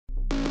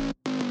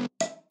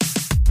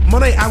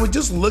Monet, I was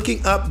just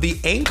looking up the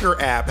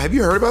Anchor app. Have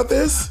you heard about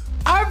this?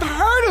 I've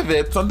heard of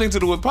it. Something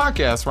to do with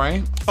podcasts,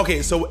 right?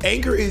 Okay, so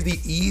Anchor is the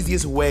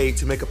easiest way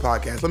to make a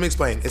podcast. Let me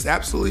explain. It's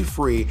absolutely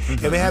free, and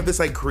they have this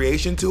like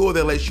creation tool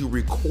that lets you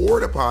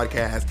record a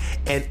podcast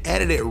and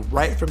edit it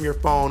right from your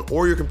phone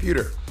or your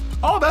computer.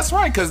 Oh, that's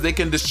right, because they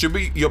can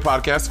distribute your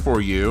podcast for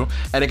you,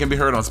 and it can be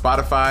heard on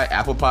Spotify,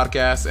 Apple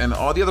Podcasts, and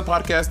all the other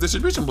podcast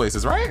distribution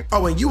places, right?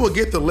 Oh, and you will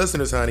get the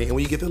listeners, honey. And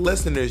when you get the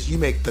listeners, you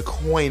make the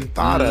coin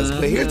fadas.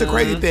 But here's the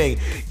crazy thing.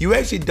 You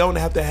actually don't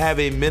have to have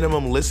a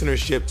minimum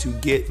listenership to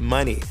get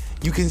money.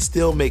 You can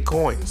still make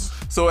coins.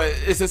 So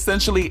it's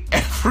essentially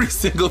every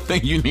single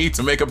thing you need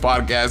to make a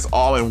podcast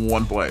all in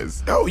one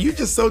place. Oh, you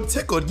just so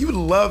tickled. You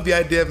love the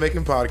idea of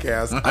making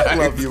podcasts. I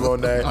love you,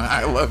 Monet.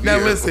 I love you. Now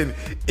listen,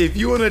 if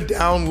you want to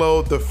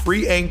download the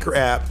free Anchor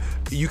app,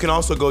 you can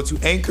also go to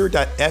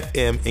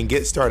anchor.fm and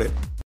get started.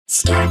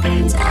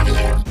 Starbane's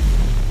Avenue.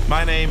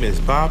 My name is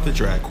Bob the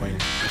Drag Queen.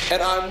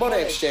 And I'm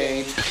Money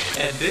Exchange.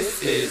 And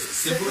this is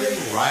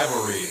Sibling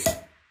Rivalry.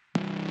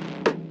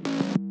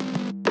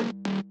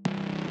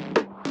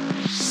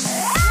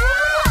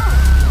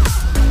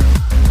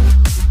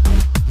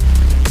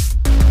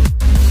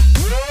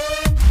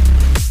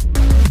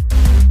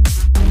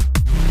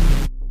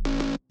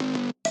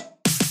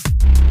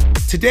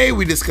 Today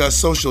we discuss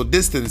social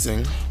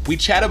distancing. We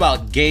chat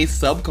about gay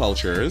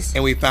subcultures.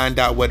 And we find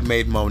out what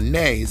made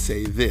Monet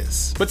say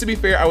this. But to be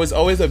fair, I was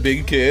always a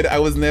big kid. I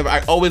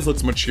always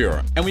looked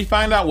mature. And we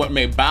find out what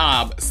made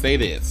Bob say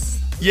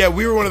this. Yeah,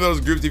 we were one of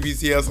those groups if you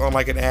see us on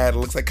like an ad. It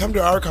looks like, come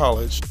to our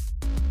college.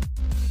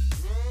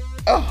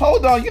 Oh,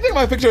 hold on. You think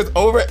my picture is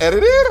over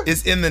edited?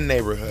 It's in the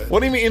neighborhood.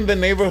 What do you mean in the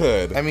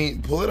neighborhood? I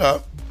mean, pull it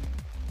up.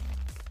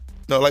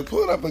 No, like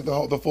pull it up like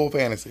the full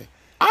fantasy.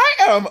 I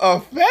am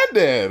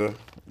offended.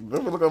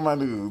 Let me look at my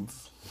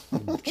nudes.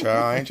 Child,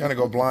 I ain't trying to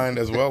go blind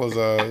as well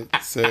as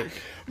sick.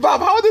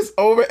 Bob, how is this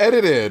over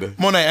edited?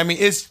 Monet, I mean,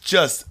 it's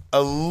just a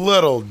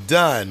little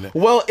done.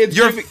 Well,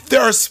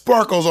 there are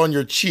sparkles on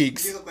your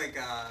cheeks. You look like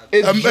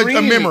it's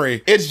a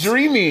memory. It's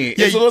dreamy.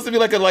 Yeah, it's supposed to be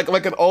like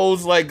an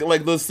old like the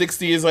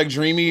 60s like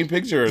dreamy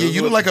picture. Yeah,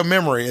 you look like a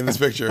memory in this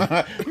picture.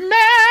 Memories,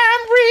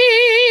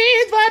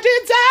 but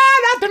it's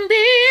out after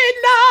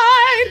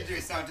midnight. do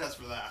a sound test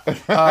for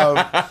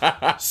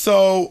that.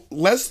 So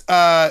let's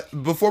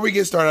before we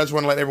get started, I just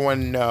want to let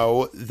everyone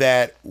know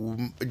that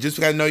just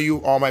because I know you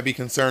all might be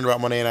concerned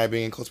about Monet and I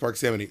being in close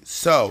proximity.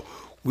 So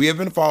we have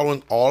been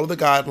following all of the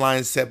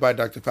guidelines set by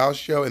Dr.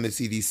 Faucio and the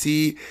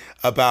CDC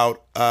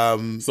about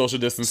social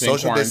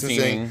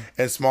distancing,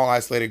 and small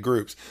isolated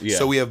groups. Yeah.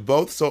 So we have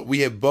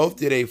both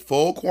did a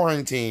full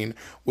quarantine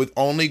with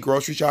only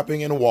grocery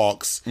shopping and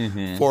walks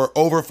for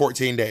over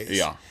 14 days.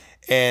 Yeah.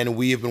 And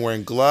we have been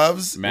wearing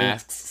gloves,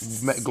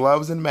 masks,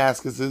 and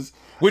masks.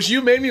 Which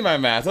you made me my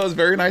mask. That was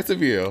very nice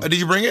of you. Did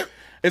you bring it?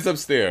 It's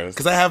upstairs.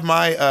 Because I have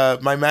my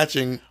my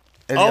matching.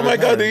 Oh my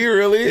God, do you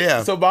really?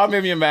 Yeah. So Bob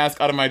made me a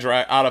mask out of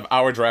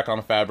our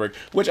Dracon fabric,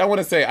 which I want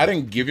to say, I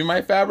didn't give you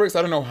my fabrics.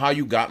 I don't know how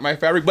you got my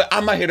fabric, but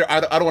I'm not here to, I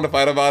don't want to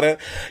fight about it.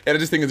 And I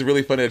just think it's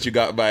really funny that you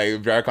got my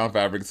Dracon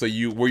fabric. So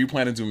were you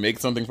planning to make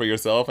something for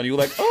yourself? And you were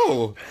like,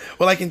 oh.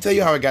 Well, I can tell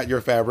you how I got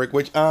your fabric,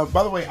 which, by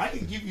the way, I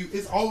can give you,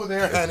 it's over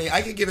there, honey.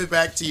 I can give it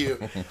back to you.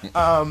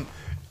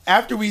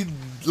 After we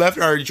left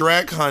our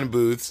DragCon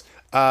booths,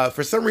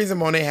 for some reason,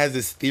 Monet has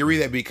this theory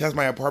that because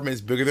my apartment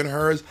is bigger than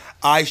hers,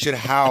 I should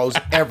house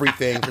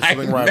everything for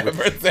Sibling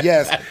Rivalry.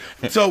 Yes.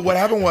 So what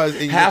happened was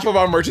half of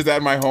our merch is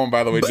at my home,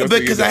 by the way.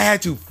 Because I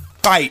had to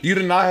fight. You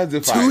did not have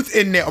to fight. Tooth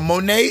and nail.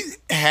 Monet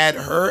had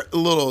her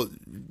little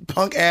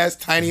punk ass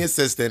tiny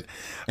assistant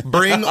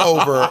bring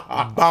over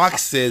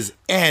boxes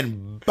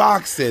and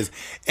boxes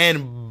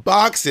and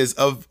boxes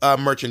of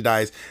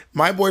merchandise.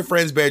 My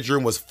boyfriend's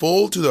bedroom was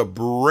full to the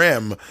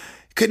brim.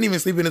 Couldn't even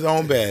sleep in his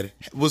own bed.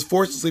 Was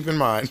forced to sleep in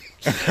mine.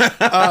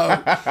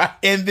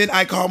 And then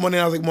I called Monet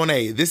and I was like,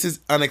 Monet, this is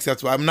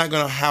unacceptable. I'm not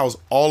going to house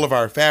all of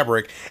our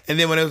fabric. And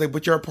then when I was like,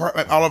 but your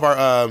apartment, all of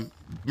our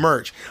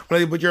merch. When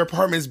I said, but your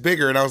apartment's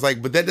bigger. And I was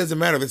like, but that doesn't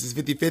matter. This is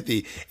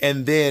 50-50.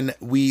 And then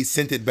we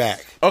sent it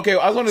back. Okay,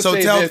 I was going to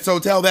say this. So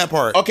tell that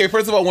part. Okay,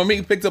 first of all, when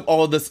we picked up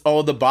all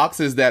the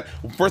boxes that,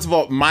 first of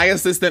all, my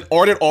assistant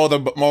ordered all the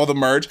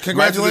merch. Congratulations.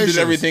 My assistant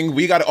did everything.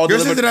 We got it all Your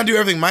delivered. assistant don't do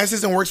everything. My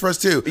assistant works for us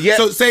too. Yeah.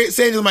 So say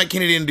Angela Mike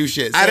Kennedy didn't do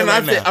shit. I'm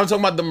talking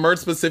about the merch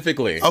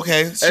specifically.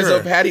 Okay, sure. And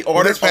so Patty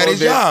ordered that's Patty's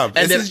job.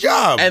 It's his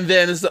job. And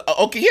then,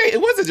 okay, yeah, it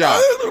was a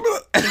job.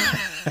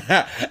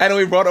 And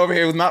we brought it over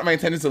here. It was not my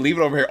intention to leave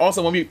it over here.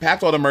 Also, when we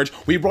packed all the merch,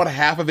 we brought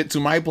half of it to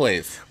my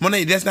place.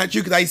 Monet, that's not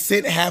true because I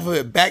sent half of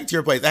it back to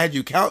your place. I had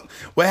you count.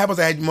 What happened was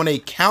I had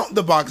Monet count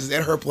the boxes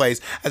at her place.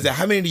 I said,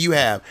 how many do you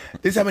have?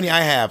 This is how many I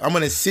have. I'm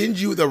going to send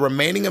you the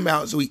remaining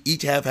amount so we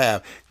each have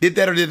half. Did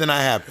that or did that not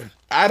happen?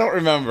 I don't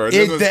remember.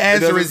 The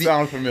answer is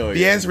sound familiar.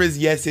 The answer is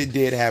yes, it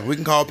did happen. We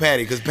can call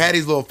Patty because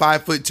Patty's little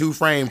 5'2"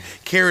 frame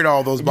carried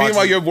all those boxes.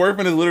 Meanwhile, your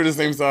boyfriend is literally the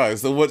same size.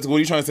 So what are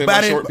you trying to say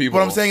about short people?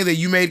 What I'm saying is that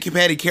you made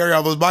Patty carry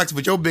all those boxes,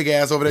 but your big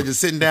ass over there just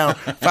sitting down,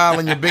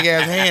 filing your big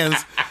ass hands.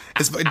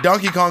 It's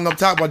Donkey Kong up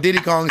top while Diddy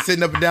Kong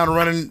sitting up and down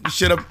running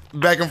shit up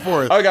back and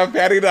forth. Oh my God,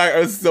 Patty and I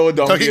are so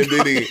Donkey and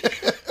Diddy.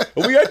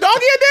 We are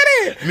Donkey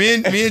and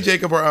Diddy. Me and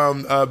Jacob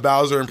are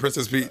Bowser and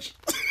Princess Peach.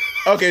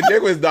 Okay,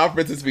 Jacob is not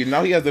Princess Peach.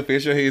 Now he has the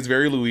facial hair. He's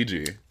very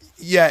Luigi.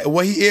 Yeah,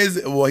 well, he is.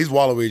 Well, he's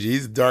Waluigi.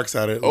 He's dark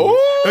sided.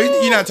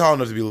 Oh, you're not tall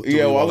enough to be.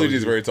 Yeah,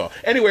 Waluigi's very tall.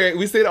 Anyway,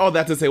 we said all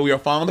that to say we are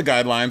following the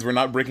guidelines. We're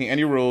not breaking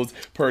any rules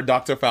per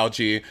Dr.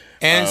 Fauci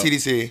and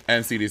CDC.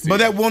 And CDC. But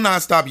that will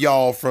not stop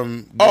y'all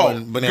from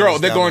going bananas. Girl,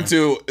 they're going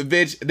there. to.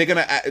 Bitch,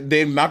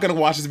 they're not gonna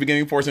watch this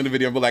beginning portion of the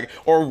video and be like,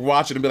 or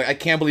watch it and be like, I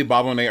can't believe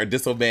Bob and Monet are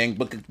disobeying.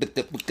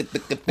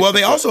 Well,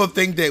 they also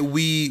think that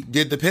we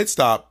did the pit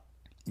stop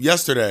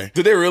yesterday.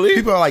 Did they really?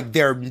 People are like,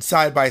 they're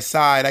side by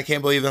side. I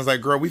can't believe that. I was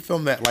like, girl, we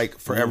filmed that like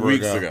forever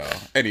weeks ago.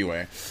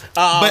 Anyway,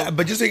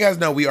 but just so you guys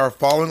know, we are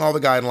following all the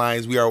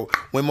guidelines. We are.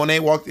 When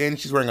Monet walked in,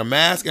 she's wearing a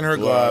mask and her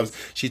gloves.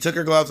 She took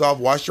her gloves off,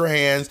 washed her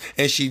hands,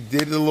 and she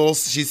did a little.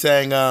 She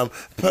sang,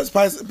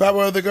 "Spice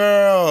Power of the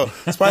Girl,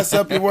 Spice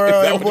Up Your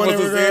World, Everyone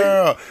Every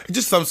Girl."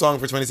 Just some song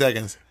for 20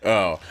 seconds.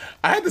 Oh,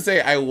 I had to say,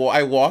 I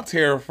walked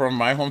here from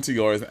my home to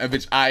yours, and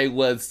bitch, I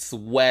was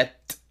sweating.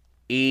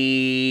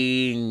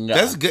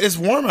 That's good. It's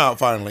warm out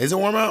finally. Is it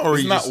warm out or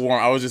it's not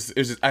warm?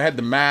 I had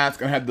the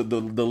mask and I had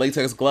the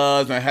latex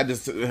gloves and I had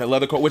this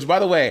leather coat. Which, by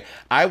the way,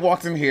 I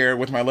walked in here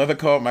with my leather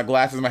coat, my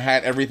glasses, my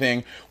hat,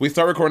 everything. We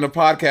start recording the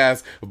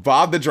podcast.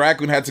 Bob the drag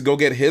queen had to go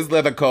get his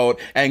leather coat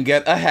and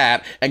get a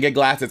hat and get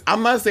glasses.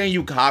 I'm not saying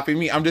you copied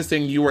me. I'm just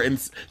saying you were can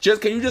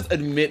you just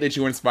admit that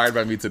you were inspired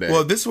by me today?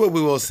 Well, this is what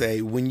we will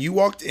say. When you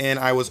walked in,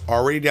 I was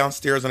already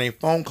downstairs on a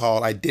phone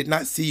call. I did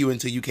not see you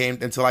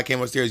until I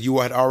came upstairs. You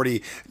had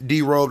already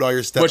derobed all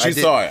your stuff. But you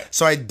saw it.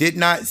 So I did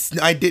not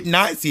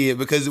see it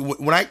because so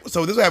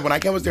this is what happened. When I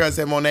came upstairs, I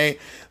said, Monet,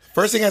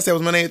 first thing I said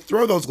was, Monet,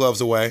 throw those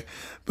gloves away,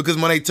 because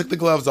Monet took the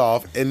gloves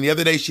off, and the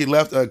other day she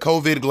left a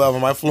COVID glove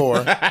on my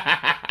floor.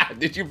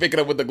 Did you pick it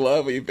up with the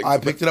glove? Or I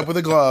picked it up with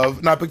a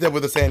glove. No, I picked it up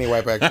with a sandy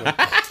wipe, actually.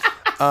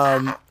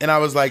 And I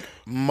was like,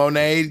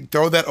 Monet,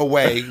 throw that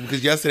away,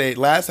 because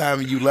last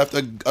time you left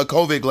a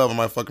COVID glove on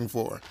my fucking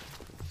floor.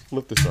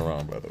 Flip this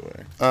around, by the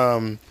way.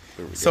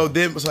 So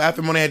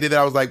after Monet did that,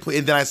 I was like,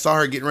 and then I saw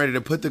her getting ready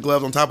to put the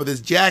gloves on top of this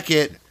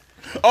jacket.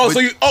 So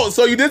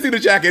you did see the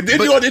jacket, did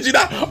you or did you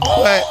not? I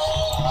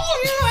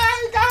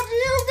got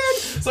you,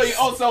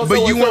 bitch.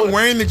 But you weren't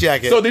wearing the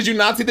jacket. So did you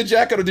not see the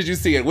jacket or did you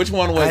see it? Which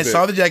one was it? I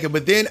saw the jacket,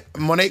 but then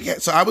Monet.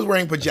 So I was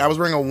wearing a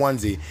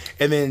onesie,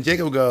 and then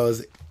Jacob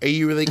goes, "Are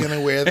you really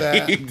gonna wear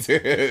that?" He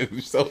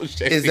did. So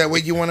shady. Is that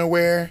what you want to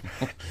wear?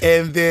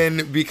 And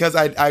then because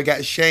I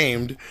got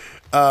shamed.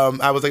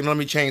 I was like, no, let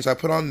me change. So I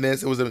put on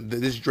this. It was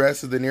this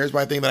dress is the nearest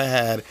my thing that I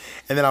had.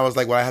 And then I was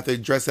like, well, I have to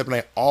dress up. And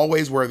I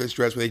always wear this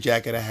dress with a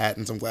jacket, a hat,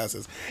 and some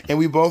glasses. And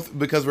we both,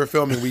 because we're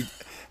filming, we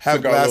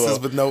have glasses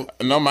with no.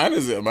 No, mine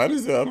is it. I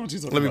don't know what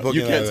you're talking about.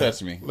 You can't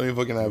touch me. Let me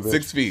poke in that bitch.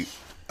 6 feet.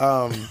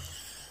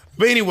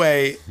 But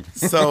anyway,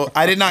 so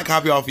I did not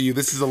copy off of you.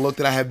 This is a look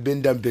that I have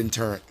been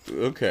turned.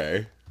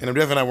 Okay. And I'm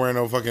definitely not wearing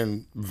no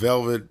fucking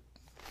velvet.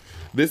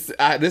 This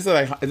is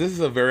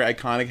a very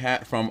iconic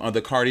hat from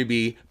the Cardi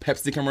B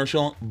Pepsi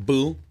commercial,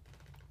 Boo,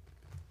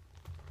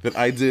 that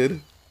I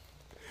did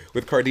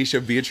with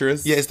Cardisha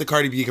Beatrice. Yeah, it's the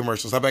Cardi B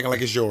commercial. Stop acting like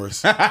it's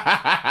yours.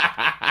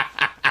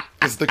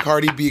 It's the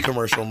Cardi B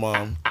commercial,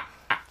 Mom.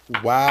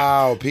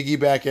 Wow,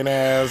 piggybacking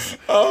ass.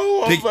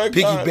 Oh my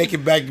God.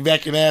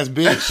 Piggybacking ass,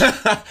 bitch.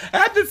 I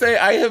have to say,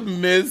 I have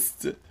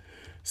missed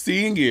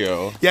seeing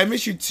you. Yeah, I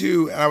miss you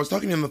too. And I was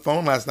talking to you on the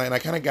phone last night, and I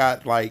kind of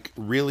got like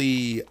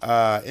really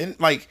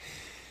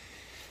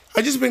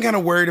I just been kind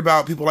of worried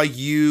about people like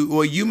you.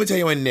 Well, you,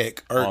 Mateo, and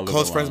Nick are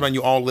close friends of mine.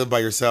 You all live by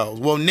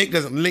yourselves. Well, Nick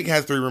doesn't. Nick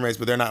has 3 roommates,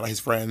 but they're not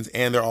his friends,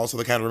 and they're also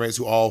the kind of roommates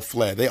who all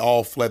fled. They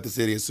all fled the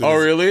city as soon. Oh,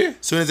 really? As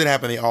soon as it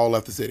happened, they all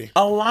left the city.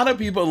 A lot of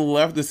people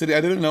left the city. I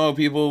didn't know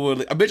people would.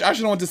 Bitch, I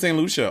should have went to St.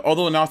 Lucia.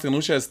 Although now St.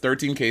 Lucia has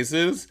 13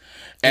 cases,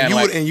 and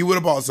you would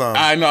have bought some.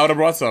 I know I would have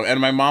brought some.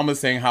 And my mom was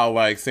saying how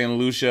like St.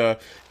 Lucia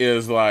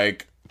is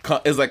like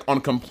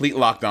on complete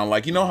lockdown.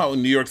 Like, you know how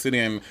in New York City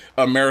and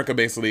America,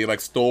 basically, like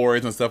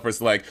stores and stuff,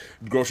 it's like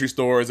grocery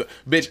stores.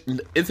 Bitch,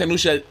 in St.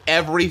 Lucia,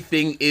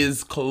 everything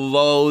is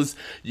closed.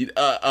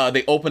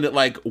 They open it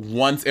like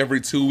once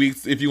every 2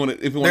 weeks if you want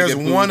to. There's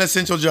one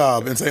essential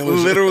job in St.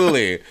 Lucia.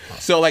 Literally.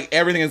 So like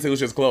everything in St.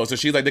 Lucia is closed. So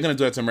she's like, they're gonna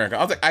do that to America.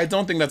 I was like, I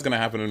don't think that's gonna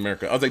happen in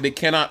America. I was like, they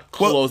cannot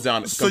close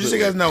down. So just so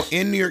you guys know,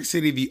 in New York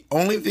City, the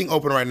only thing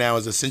open right now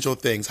is essential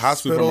things: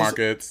 hospitals,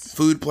 supermarkets,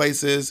 food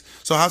places.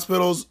 So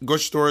hospitals,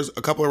 grocery stores,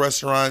 a couple of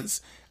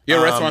restaurants.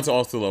 Yeah, restaurants are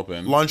all still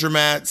open.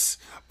 Laundromats,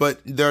 but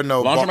there are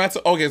no laundromats.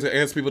 Okay, so I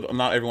guess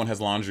not everyone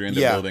has laundry in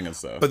their building and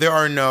stuff. But there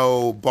are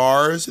no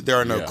bars, there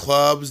are no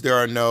clubs, there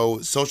are no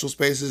social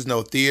spaces,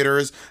 no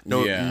theaters,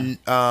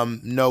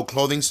 no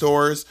clothing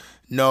stores,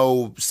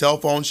 no cell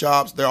phone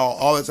shops. They're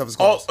all that stuff is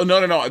closed. Oh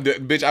no,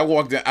 bitch! I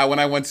walked in, when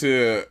I went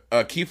to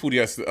Key Food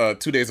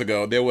 2 days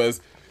ago. There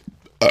was,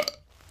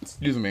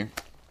 excuse me.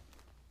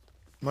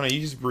 Mona,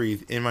 you just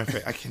breathe in my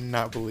face. I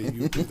cannot believe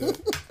you did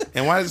that.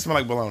 And why does it smell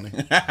like bologna?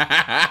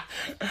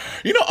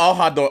 You know,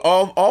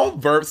 all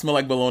burps smell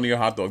like bologna or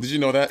hot dogs. Did you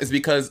know that? It's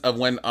because of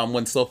when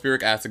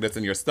sulfuric acid that's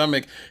in your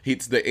stomach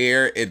heats the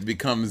air, it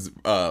becomes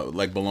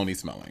like bologna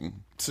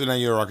smelling. So now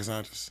you're a rocket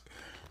scientist.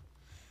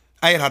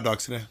 I ate hot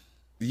dogs today.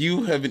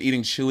 You have been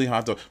eating chili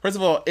hot dogs. First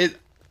of all,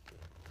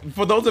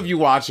 for those of you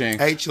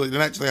watching, I ate chili. They're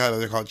not chili hot dogs.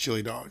 They're called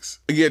chili dogs.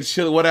 yeah,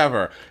 chili,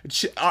 whatever.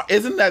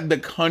 Isn't that the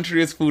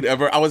countryest food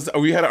ever?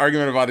 We had an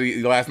argument about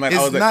it last night.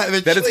 It's I was not.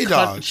 like, They're chili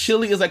dogs.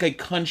 Chili is like a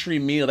country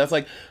meal. That's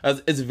like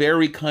it's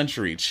very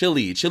country.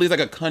 Chili is like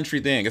a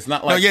country thing. It's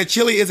not like No, yeah,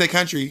 Chile is a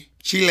country.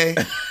 Chile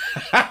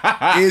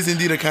is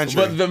indeed a country.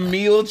 But the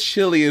meal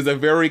chili is a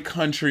very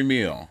country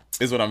meal.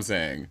 Is what I'm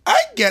saying.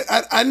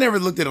 I never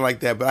looked at it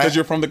like that, but Because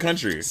you're from the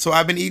country. So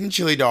I've been eating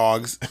chili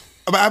dogs.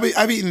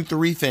 I've eaten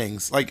 3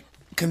 things like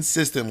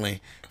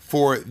consistently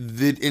for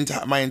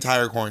my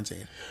entire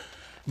quarantine.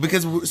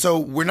 Because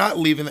we're not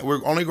leaving.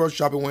 We're only grocery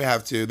shopping when we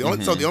have to. The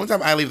only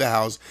time I leave the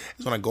house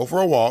is when I go for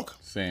a walk.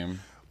 Same.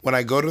 When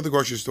I go to the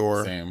grocery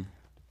store. Same.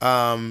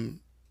 But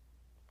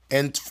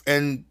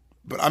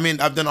I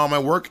mean, I've done all my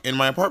work in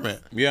my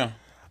apartment. Yeah.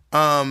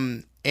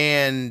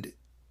 And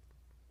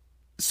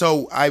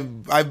so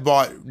I've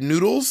bought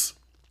noodles.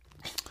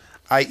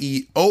 I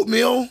eat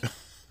oatmeal,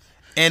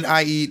 and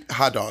I eat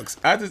hot dogs.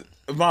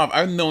 Mom,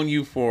 I've known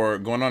you for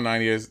going on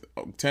 9 years,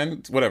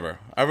 10, whatever.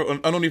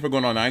 I've known you for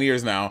going on 9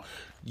 years now.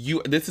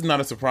 This is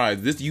not a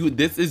surprise. This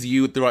is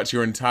you throughout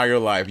your entire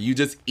life. You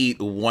just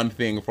eat one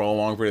thing for a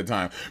long period of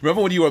time.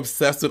 Remember when you were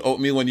obsessed with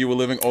oatmeal when you were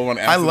living over in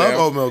Amsterdam? I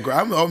love oatmeal.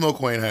 I'm an oatmeal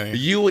queen, honey.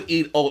 You would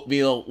eat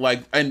oatmeal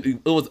and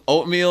it was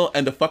oatmeal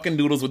and the fucking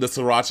noodles with the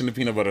sriracha and the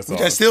peanut butter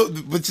sauce.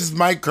 Which is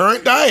my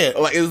current diet.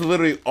 Like it's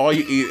literally all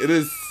you eat. It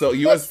is so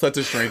you are such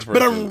a strange person.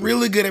 But I'm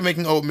really good at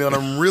making oatmeal and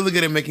I'm really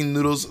good at making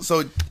noodles.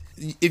 So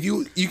if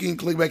you can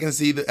click back and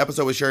see the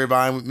episode with Sherry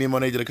Vine, me and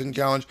Monet did a cooking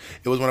challenge.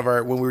 It was one of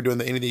when we were doing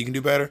the Anything You Can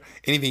Do Better,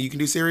 Anything You Can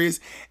Do series,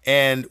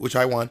 and which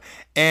I won.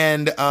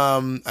 And that's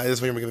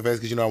why you're making the face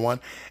because you know I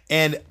won.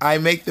 And I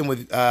make them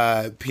with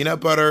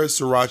peanut butter,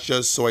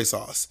 sriracha, soy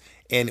sauce.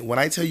 And when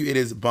I tell you it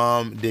is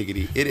bomb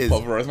diggity, it is.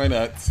 Pulverize my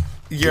nuts.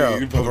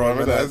 Yeah, pulverize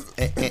my nuts.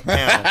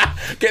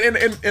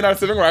 In our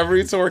civic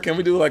rivalry tour, can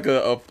we do like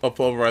a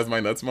pulverize my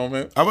nuts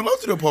moment? I would love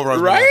to do a pulverize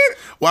my nuts. Right?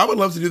 Well, I would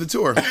love to do the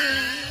tour.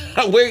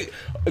 Wait,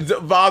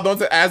 Bob, don't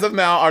say, as of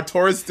now, our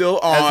tour is still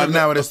on. As of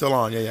now, it is still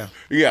on, yeah.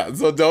 Yeah,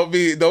 so don't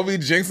be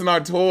jinxing our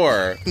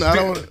tour.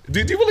 No, do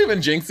you believe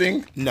in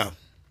jinxing? No.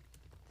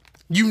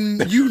 You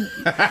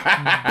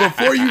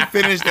before you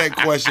finished that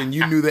question,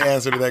 you knew the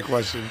answer to that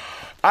question.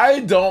 I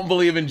don't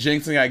believe in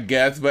jinxing, I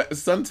guess, but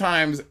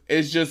sometimes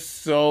it's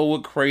just so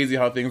crazy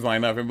how things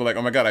line up and be like,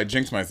 oh my God, I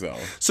jinxed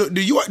myself. So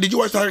did you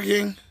watch Tiger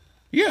King?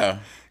 Yeah.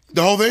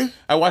 The whole thing?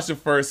 I watched the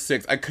first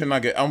 6. I could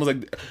not I was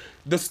like,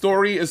 the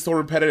story is so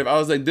repetitive. I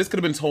was like, this could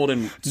have been told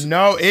in...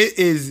 No,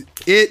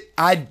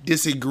 I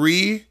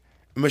disagree.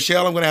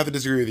 Michelle, I'm going to have to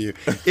disagree with you.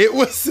 It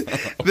was...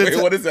 Wait,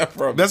 what is that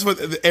from? That's what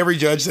every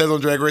judge says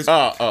on Drag Race.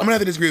 I'm going to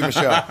have to disagree with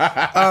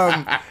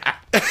Michelle.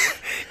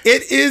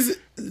 It is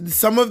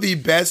some of the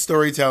best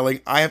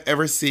storytelling I have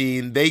ever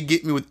seen. They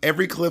get me with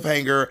every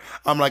cliffhanger.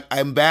 I'm like,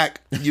 I'm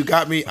back. You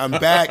got me. I'm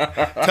back.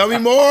 Tell me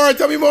more.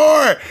 Tell me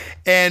more.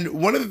 And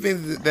one of the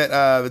things that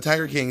the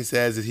Tiger King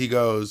says is he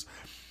goes,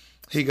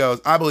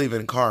 I believe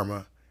in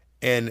karma,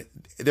 and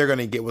they're going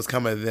to get what's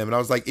coming to them. And I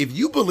was like, if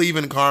you believe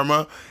in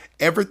karma,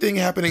 everything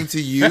happening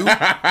to you,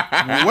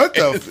 what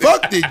the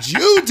fuck did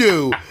you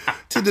do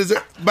to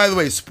deserve? By the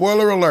way,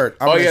 spoiler alert.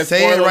 I'm going to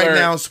say it right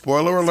now.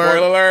 Spoiler alert.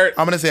 Spoiler alert.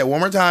 I'm going to say it one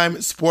more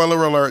time.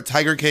 Spoiler alert.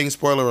 Tiger King,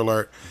 spoiler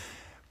alert.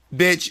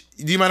 Bitch,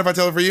 do you mind if I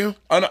tell it for you?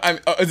 Oh, no,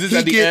 is this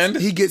at the end?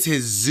 He gets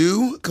his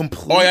zoo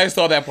complete. Oh, yeah, I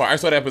saw that part. I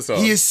saw that episode.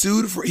 He is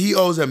sued he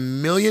owes $1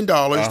 million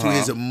to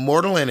his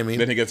mortal enemy.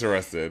 Then he gets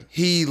arrested.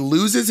 He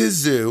loses his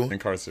zoo.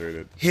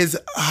 Incarcerated. His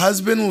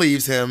husband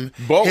leaves him.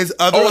 His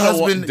other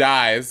husband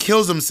dies.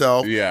 Kills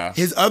himself. Yeah.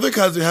 His other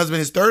husband,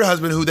 his third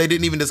husband, who they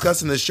didn't even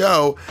discuss in the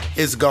show,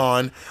 is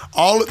gone.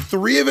 All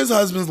 3 of his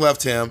husbands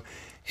left him.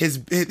 His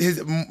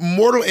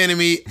mortal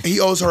enemy, he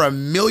owes her $1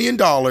 million.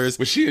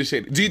 But she is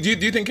shady. Do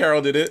you think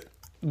Carol did it?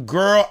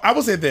 Girl, I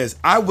will say this.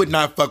 I would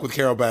not fuck with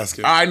Carol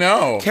Baskin. I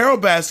know. Carol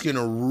Baskin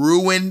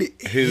ruined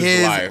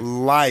his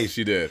life.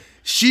 She did.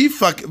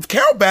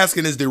 Carol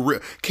Baskin is the real.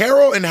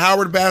 Carol and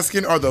Howard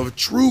Baskin are the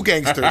true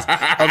gangsters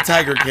of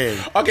Tiger King.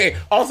 Okay,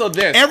 also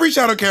this. Every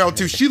shot of Carol,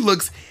 too, she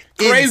looks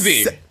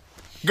crazy.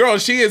 Girl,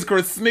 she is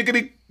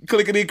snickety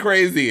clickety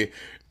crazy.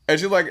 And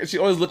she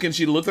always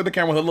she looks at the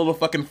camera with her little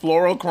fucking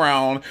floral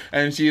crown,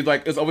 and she's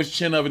like, it's always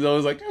chin up, and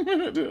always like,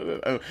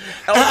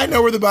 I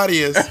know where the body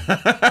is.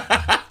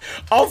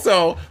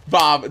 Also,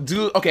 Bob,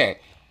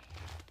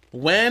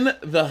 when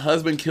the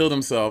husband killed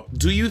himself,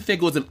 do you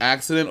think it was an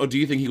accident, or do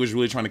you think he was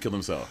really trying to kill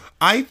himself?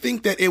 I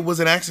think that it was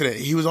an accident.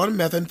 He was on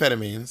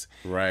methamphetamines.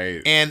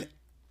 Right. And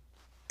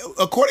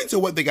according to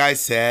what the guy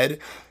said,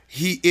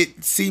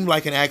 it seemed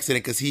like an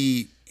accident because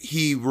he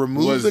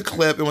removed the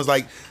clip and was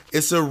like,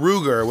 It's a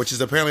Ruger, which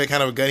is apparently a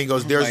kind of a gun. He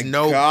goes, there's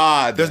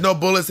no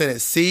bullets in it.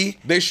 See?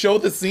 They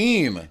showed the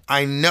scene.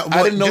 I know.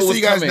 I didn't know just it so was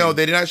you guys coming. know,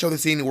 they did not show the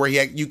scene where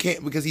you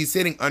can't, because he's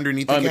sitting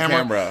underneath the On the camera.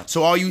 camera.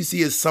 So all you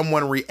see is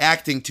someone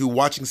reacting to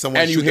watching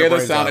someone And shoot you hear their the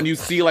brains sound out. and you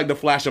see like the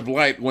flash of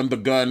light when the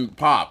gun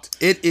popped.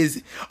 It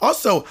is.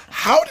 Also,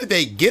 how did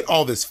they get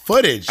all this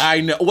footage?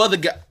 I know. Well, the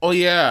guy. Oh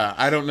yeah,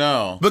 I don't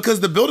know.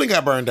 Because the building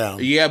got burned down.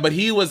 Yeah, but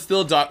he was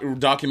still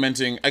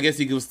documenting. I guess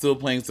he was still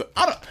playing. So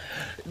I don't.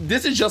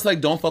 This is just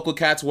like Don't Fuck with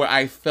Cats, where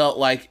I felt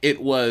like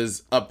it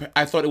was.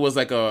 I thought it was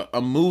like a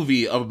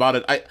movie about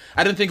it. I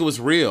didn't think it was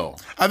real.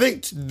 I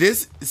think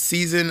this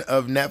season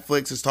of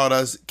Netflix has taught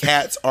us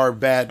cats are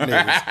bad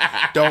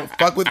niggas. Don't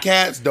fuck with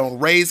cats. Don't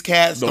raise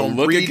cats. Don't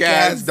look breed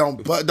at cats.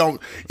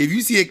 Don't. If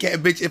you see a cat,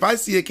 bitch. If I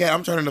see a cat,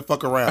 I'm turning the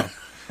fuck around.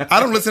 I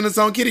don't listen to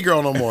Song Kitty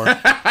Girl no more.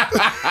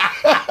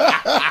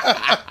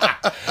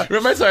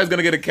 Remember, I said I was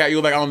gonna get a cat. You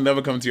were like, I'll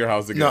never come to your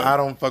house again. No, I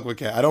don't fuck with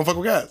cats. I don't fuck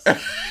with cats.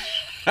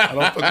 I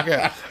don't fuck with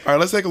cats. All right,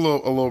 let's take a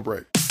little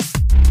break.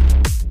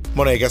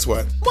 Monet, guess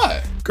what?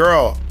 What?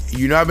 Girl,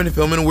 you know I've been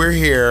filming We're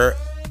Here.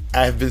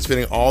 I've been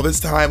spending all this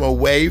time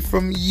away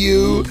from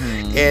you,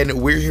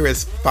 and We're Here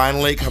is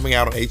finally coming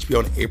out on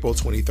HBO on April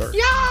 23rd.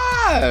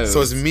 Yes!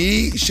 So it's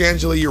me,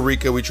 Shangela,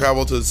 Eureka. We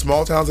travel to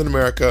small towns in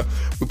America.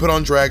 We put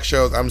on drag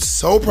shows. I'm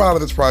so proud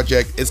of this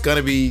project. It's going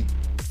to be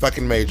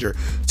fucking major.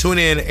 Tune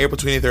in April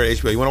 23rd at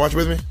HBO. You want to watch it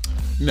with me?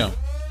 No.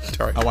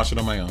 All right. I'll watch it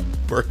on my own.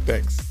 Work.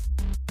 Thanks.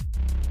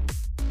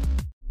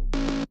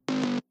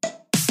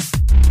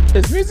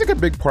 Is music a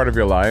big part of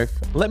your life?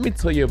 Let me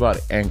tell you about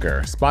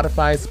Anchor,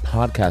 Spotify's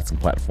podcasting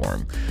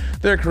platform.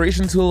 There are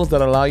creation tools that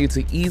allow you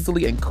to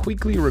easily and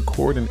quickly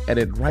record and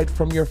edit right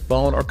from your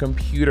phone or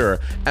computer.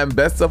 And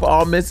best of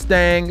all, Miss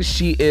Dang,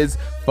 she is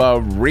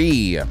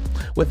free.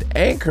 With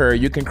Anchor,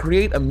 you can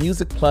create a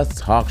Music Plus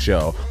talk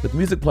show. With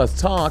Music Plus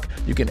Talk,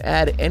 you can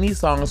add any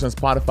songs from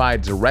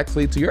Spotify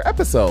directly to your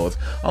episodes,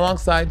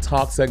 alongside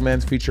talk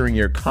segments featuring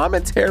your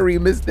commentary.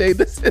 Miss Day,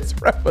 this is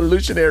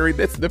revolutionary.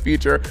 This is the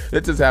future.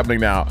 This is happening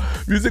now.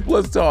 Music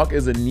Plus Talk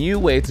is a new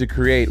way to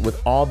create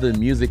with all the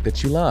music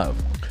that you love.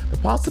 The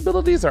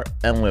possibilities are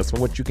endless for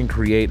what you can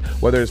create,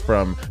 whether it's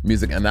from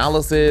music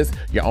analysis,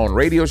 your own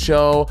radio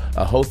show,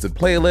 a hosted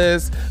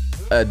playlist,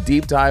 a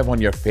deep dive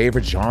on your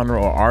favorite genre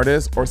or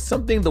artist, or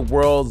something the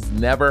world's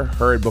never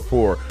heard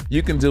before.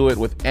 You can do it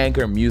with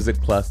Anchor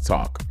Music Plus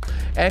Talk.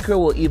 Anchor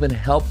will even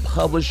help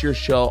publish your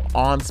show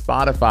on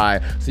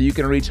Spotify so you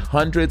can reach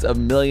hundreds of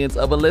millions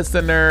of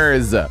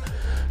listeners.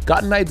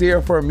 Got an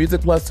idea for a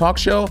Music Plus talk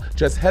show?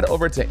 Just head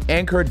over to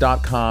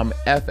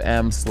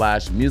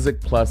anchor.com/Music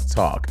Plus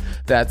Talk.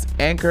 That's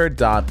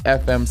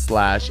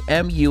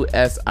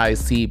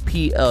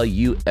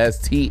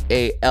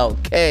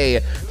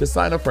anchor.fm/MusicPlusTalk to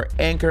sign up for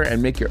Anchor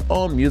and make your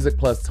own Music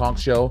Plus talk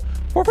show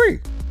for free.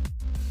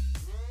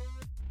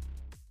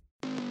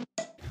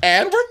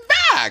 And we're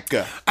back.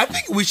 I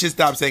think we should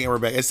stop saying "and we're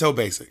back." It's so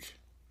basic.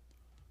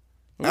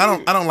 I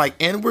don't like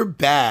 "and we're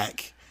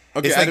back."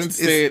 Okay, It's I like- didn't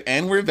say it,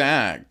 and we're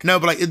back. No,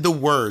 but like the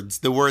words,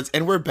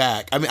 "and we're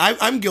back." I mean,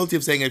 I'm guilty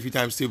of saying it a few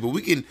times too, but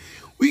we can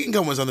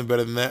come with something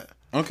better than that.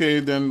 Okay,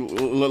 then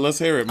let's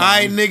hear it, Mom. All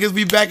right, niggas,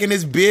 we back in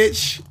this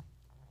bitch.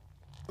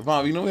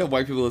 Mom, you know we have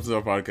white people listen to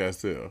our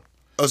podcast too.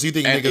 Oh, so you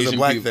think And niggas a Asian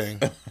black people. thing?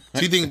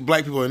 So you think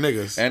black people are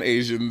niggas? And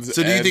Asians.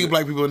 So do you and- think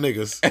black people are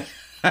niggas?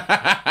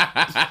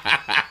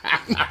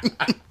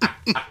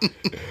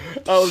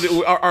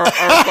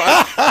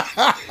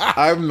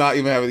 I'm not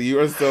even having. You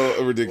are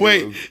so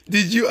ridiculous. Wait,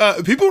 did you?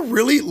 People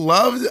really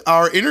loved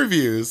our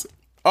interviews.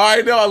 Oh,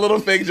 I know, a little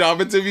fake job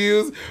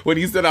interviews. When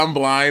he said I'm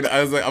blind,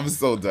 I was like, I'm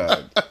so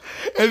done.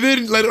 And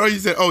then later on, you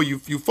said, "Oh, you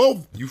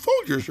fold your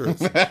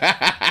shirts."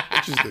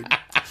 Interesting.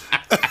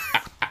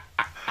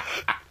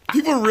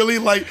 People really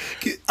like.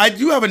 I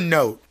do have a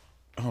note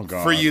Oh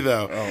God. for you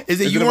though. Oh. Is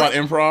that Is you it about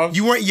weren't- improv?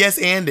 You weren't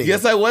yes-anding.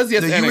 Yes, I was So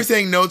you were yes-anding.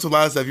 saying no to a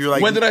lot of stuff. You were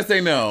like, When did I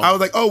say no? I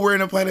was like, "Oh, we're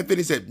in a Planet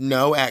Fitness." He said,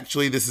 "No,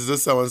 actually, this is a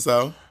so and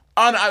so."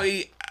 I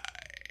mean,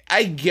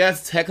 I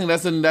guess technically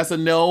that's a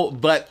no,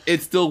 but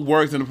it still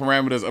works in the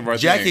parameters of our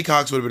Jackie thing.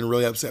 Cox would have been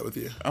really upset with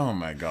you. Oh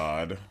my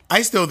God.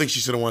 I still think she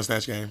should have won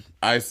Snatch Game.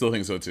 I still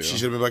think so too. She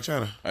should have been Black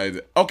China.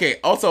 Okay,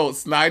 also,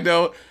 snide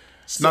note,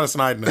 It's not a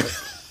snide note.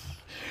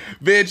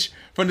 bitch,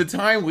 from the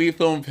time we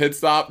filmed Pit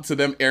Stop to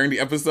them airing the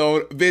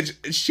episode, bitch,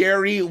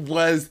 Sherry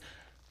was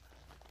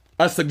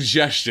a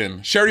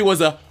suggestion. She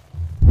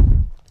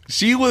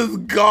was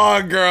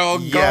gone,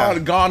 girl. Yeah.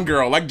 Gone,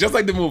 girl. Like, just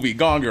like the movie,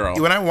 Gone Girl.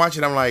 When I watch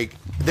it, I'm like,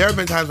 there have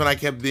been times when I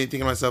kept thinking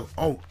to myself,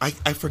 "Oh, I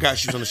forgot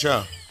she was on the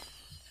show."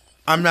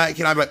 I'm not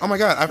kidding. I'm like, "Oh my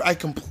God, I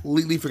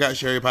completely forgot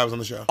Sherry Pie was on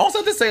the show."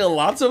 Also, to say,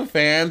 lots of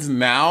fans,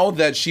 now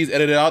that she's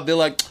edited out, they're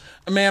like,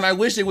 man, I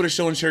wish they would have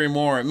shown Sherry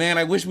more. Man,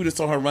 I wish we would have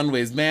saw her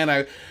runways. Man,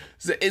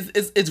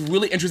 it's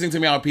really interesting to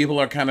me how people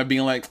are kind of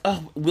being like,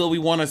 oh, we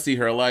want to see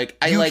her. Like,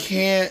 You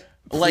can't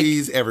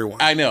please everyone.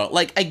 I know.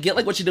 Like, I get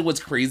like what she did was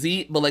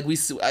crazy, but like I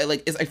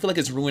feel like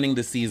it's ruining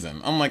the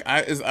season. I'm like,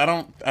 I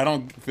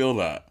don't feel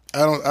that.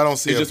 I don't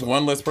see It's just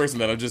one less person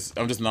that I'm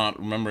just not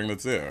remembering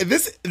that's there.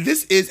 This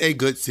is a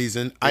good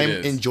season. I'm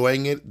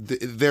enjoying it.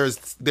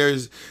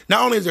 There's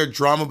not only is there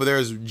drama, but there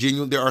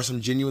are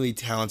some genuinely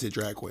talented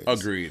drag queens.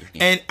 Agreed.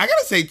 And I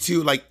gotta say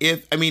too, like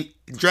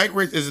Drag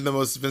Race isn't the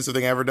most expensive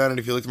thing I've ever done, and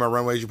if you look at my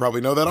runways, you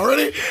probably know that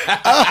already.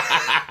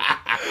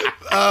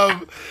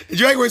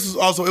 Drag Race was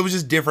also, it was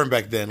just different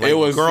back then. Like, it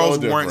was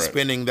girls so weren't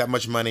spending that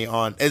much money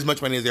on as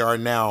much money as they are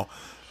now.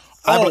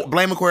 I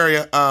blame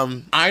Aquaria.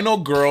 I know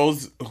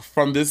girls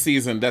from this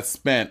season that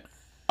spent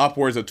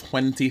upwards of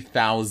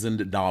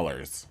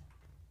 $20,000.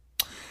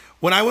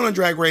 When I went on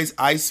Drag Race,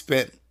 I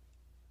spent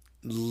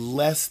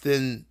less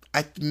than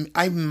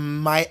I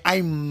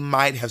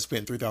might have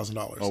spent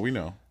 $3,000. Oh, we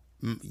know.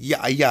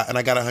 Yeah, and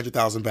I got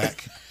 100,000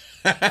 back.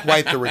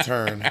 Quite the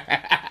return.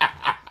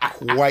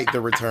 Quite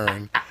the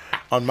return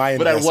on my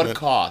investment. But at what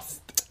cost?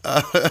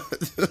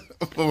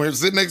 When we're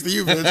sitting next to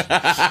you,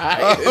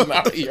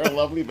 bitch. Your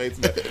lovely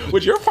basement.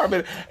 With your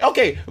apartment.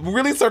 Okay,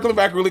 really circling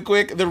back really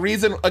quick. The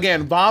reason,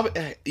 again, Bob,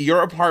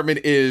 your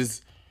apartment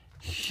is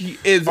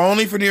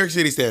only for New York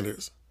City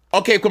standards.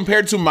 Okay,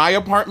 compared to my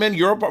apartment,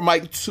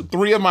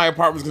 three of my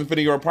apartments can fit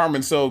in your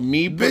apartment. So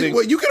me putting,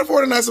 you can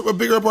afford a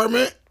bigger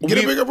apartment.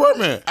 Get a bigger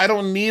apartment. I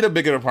don't need a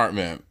bigger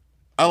apartment.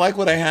 I like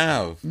what I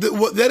have.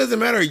 That doesn't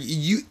matter.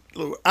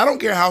 I don't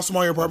care how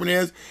small your apartment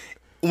is.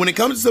 When it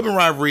comes to Sip and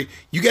Rivalry,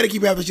 you got to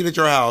keep half the shit at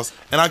your house,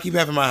 and I'll keep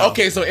half in my house.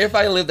 Okay, so if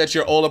I lived at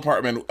your old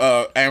apartment,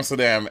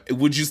 Amsterdam,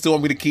 would you still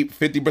want me to keep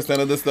 50%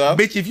 of the stuff?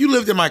 Bitch, if you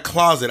lived in my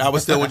closet, I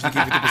would still want you to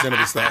keep 50% of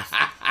the stuff.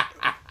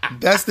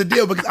 That's the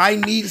deal, because I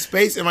need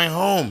space in my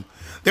home.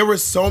 There were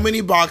so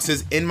many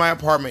boxes in my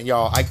apartment,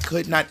 y'all. I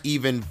could not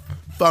even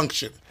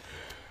function.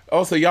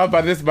 Oh, so y'all,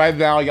 by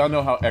now, y'all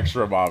know how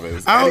extra Bob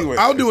is.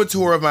 I'll do a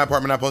tour of my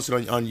apartment. I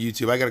posted on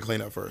YouTube. I got to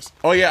clean up first.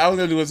 Oh, yeah, I was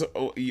going to do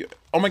it.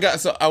 Oh, my God.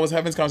 So I was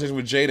having this conversation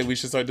with Jay that we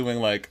should start doing,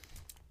 like...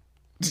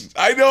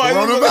 I know.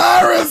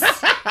 Coronavirus!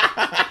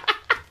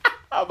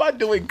 How about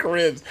doing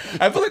cribs?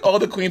 I feel like all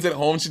the queens at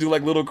home should do,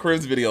 like, little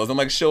cribs videos and,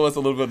 like, show us a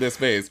little bit of their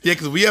space. Yeah,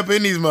 because we up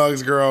in these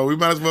mugs, girl. We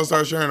might as well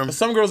start sharing them.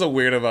 Some girls are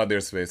weird about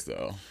their space,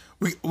 though.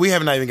 We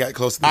haven't even got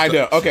close to this. I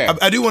know. Okay.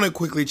 I do want to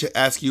quickly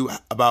ask you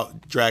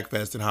about Drag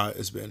Fest and how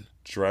it's been.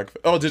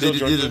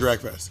 Digital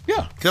Drag Fest.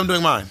 Yeah. Because I'm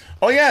doing mine.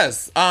 Oh,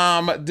 yes.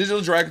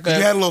 Digital Drag Fest.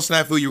 You had a little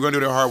snafu. You were going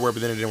to do it at Hardware,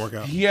 but then it didn't work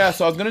out. Yeah,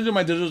 so I was going to do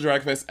my Digital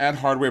Drag Fest at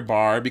Hardware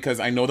Bar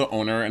because I know the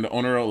owner, and the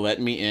owner let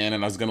me in,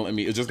 and it's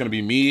just going to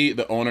be me,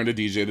 the owner, and the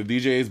DJ. The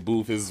DJ's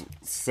booth is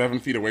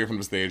 7 feet away from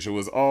the stage. It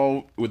was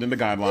all within the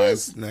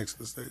guidelines. Next to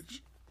the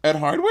stage. At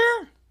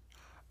Hardware?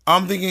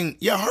 I'm thinking,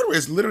 Hardware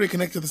is literally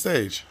connected to the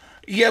stage.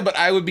 Yeah, but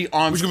I would be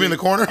on stage. Would you be in the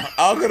corner?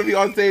 I'm going to be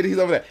on stage. He's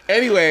over there.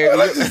 Anyway.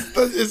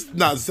 It's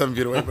not 7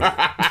 feet away.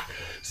 But...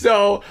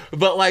 So,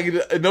 but like,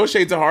 no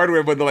shade to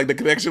Hardware, but the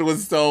connection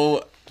was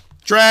so...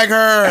 Drag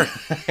her!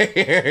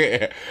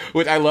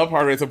 Which I love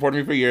Hardware. It supported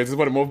me for years. This is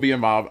what it moved me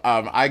and Bob.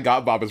 I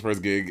got Bob's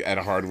first gig at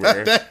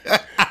Hardware.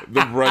 The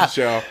brunch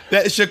show.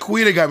 That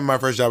Shaquita got me my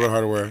first job at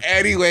Hardware.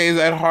 Anyways,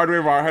 at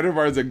Hardware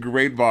Bar is a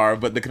great bar,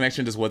 but the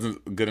connection just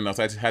wasn't good enough,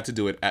 so I had to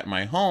do it at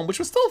my home, which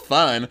was still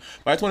fun,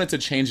 but I just wanted to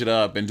change it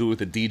up and do it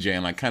with a DJ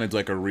and like kind of do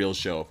like a real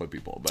show for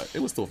people, but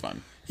it was still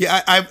fun.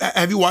 Yeah, I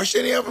have you watched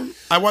any of them?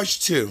 I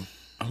watched 2.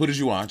 Who did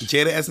you watch?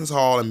 Jada Essence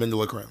Hall and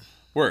Bendela Creme.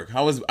 Work.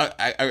 How was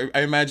I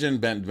imagine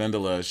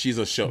Vendela, she's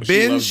a show.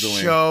 Ben's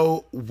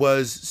show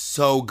was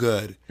so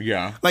good.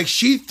 Yeah. Like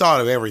she thought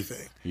of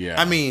everything.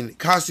 Yeah. I mean,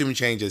 costume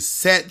changes,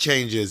 set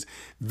changes,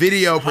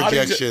 video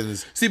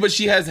projections. See, but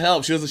she has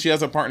help. She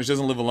has a partner. She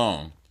doesn't live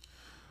alone.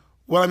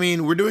 Well, I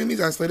mean, we're doing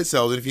these isolated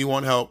cells, and if you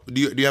want help,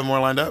 do you have more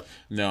lined up?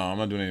 No, I'm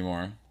not doing any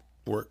more.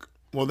 Work.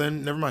 Well,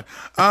 then, never mind.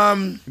 Do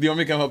you want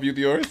me to come help you with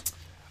yours?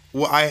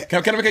 Well,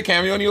 Can I make a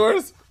cameo on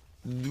yours?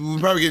 We'll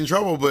probably get in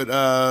trouble, but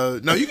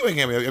no, you can make a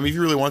cameo. I mean, if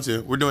you really want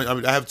to.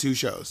 I have 2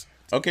 shows.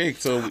 Okay,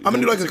 so I'm gonna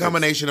do like a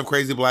combination of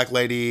Crazy Black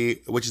Lady,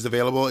 which is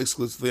available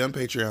exclusively on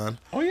Patreon.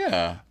 Oh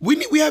yeah, we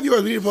have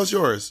yours. We need to post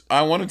yours.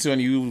 I wanted to,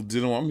 and you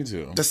didn't want me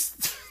to.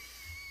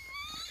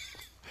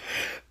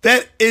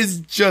 That is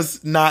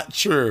just not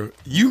true.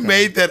 You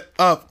made that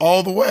up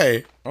all the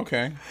way.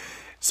 Okay.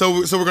 So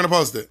we're gonna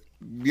post it.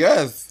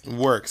 Yes.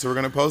 Work. So we're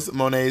gonna post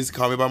Monet's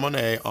 "Call Me by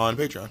Monet" on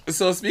Patreon.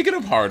 So speaking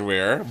of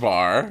Hardware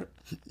Bar.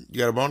 You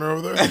got a boner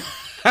over there?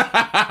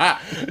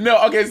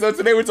 No, okay, so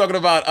today we're talking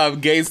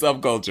about gay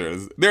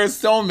subcultures. There's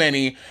so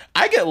many.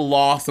 I get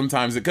lost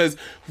sometimes because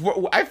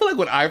I feel like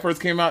when I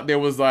first came out, there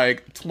was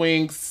like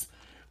Twinks,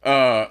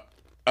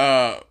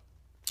 Twinks,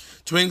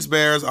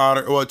 Bears,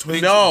 Otter. Well,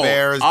 Twinks,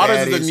 Bears, Otters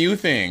Daddies. is a new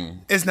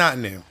thing. It's not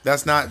new.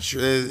 That's not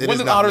true. When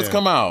did Otters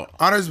come out?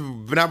 Otters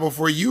been out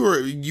before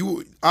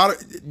you. Otter,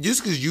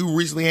 just because you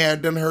recently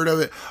hadn't heard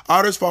of it,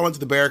 Otters fall into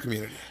the bear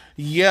community.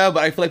 Yeah,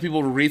 but I feel like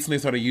people recently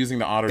started using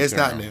the Otter term. It's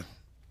not new.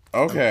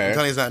 Okay. I'm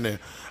telling you, it's not new.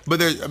 But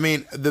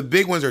the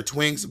big ones are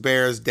Twinks,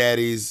 Bears,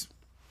 Daddies,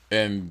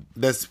 and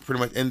that's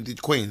pretty much,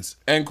 and Queens.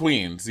 And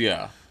Queens,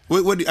 yeah.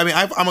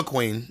 I'm a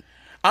queen.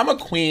 I'm a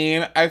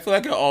queen. I feel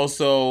like I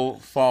also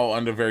fall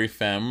under very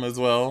femme as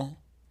well.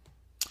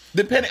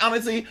 Depending,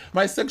 honestly,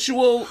 my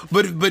sexual.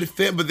 But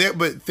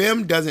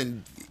femme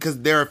doesn't,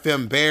 because there are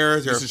femme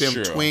bears, there are This is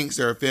femme true. twinks,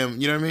 there are femme.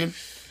 You know what I mean?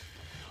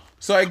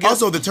 So I guess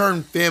Also, the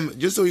term femme,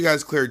 just so you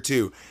guys clear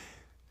too,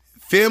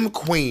 femme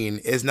queen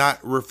is not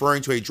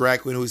referring to a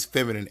drag queen who's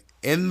feminine.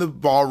 In the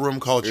ballroom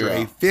culture, Yeah.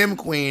 a femme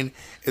queen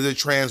is a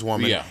trans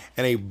woman, Yeah.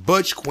 and a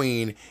butch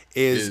queen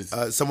is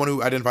someone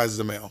who identifies as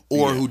a male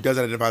or Yeah. who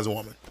doesn't identify as a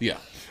woman. yeah.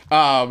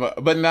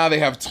 But now they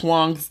have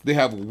twunks. They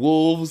have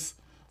wolves.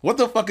 What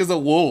the fuck is a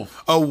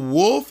wolf? A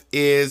wolf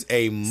is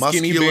a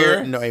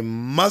bear?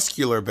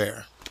 muscular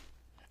bear,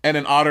 And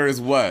an otter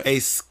is what? a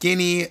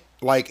skinny,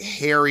 like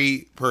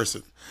hairy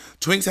person.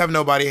 Twinks have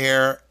no body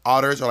hair.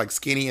 Otters are like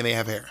skinny and they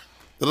have hair.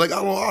 They're like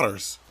little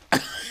otters.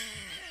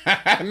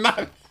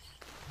 Not.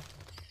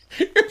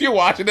 If you're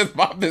watching this,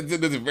 Bob, this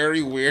is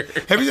very weird.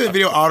 Have you seen the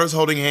video Otters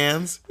Holding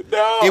Hands?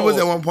 No. It was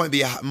at one point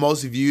the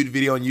most viewed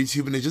video on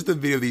YouTube, and it's just a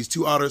video of these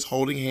two otters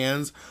holding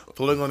hands,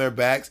 floating on their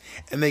backs,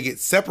 and they get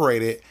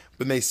separated,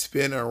 but they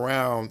spin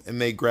around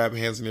and they grab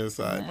hands on the other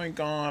side. Oh my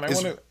god!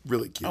 It's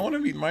really cute. I want to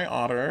meet my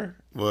otter.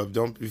 Well,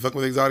 don't be fucking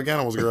with exotic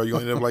animals, girl. You'll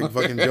end up like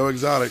fucking Joe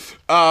Exotic.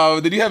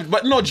 Did you have?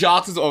 But no,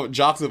 jocks have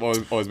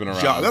always been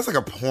around. That's like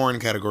a porn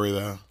category,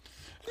 though.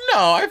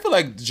 No, I feel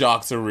like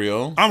jocks are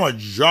real. I'm a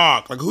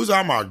jock. Like,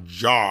 I'm a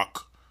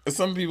jock?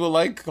 Some people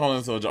like calling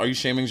themselves. Are you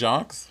shaming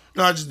jocks?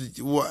 No, I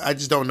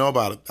just don't know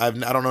about it. I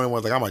don't know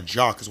anyone like I'm a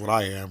jock is what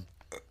I am.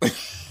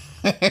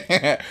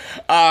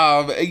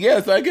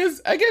 Yes, I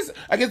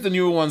guess the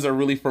newer ones are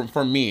really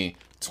for me.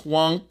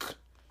 Twunk,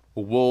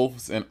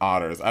 wolves, and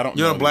otters. I don't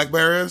You know what a black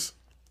bear is?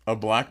 A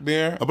black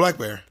bear? A black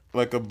bear.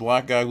 Like a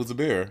black guy who's a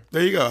bear.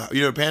 There you go.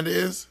 You know what a panda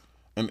is?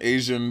 An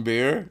Asian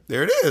bear?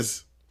 There it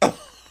is.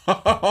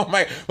 Oh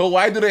my! But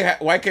why do they?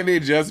 Why can't they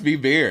just be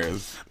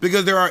bears?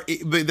 Because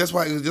but that's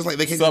why just like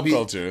they can't just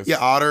Subcultures. be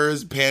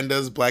otters,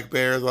 pandas, black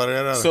bears, blah,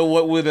 blah, blah. So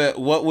what would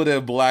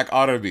a black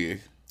otter be?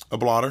 A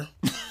blotter.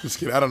 Just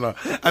kidding. I don't know.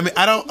 I mean,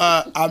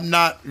 I'm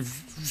not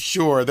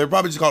sure. They're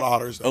probably just called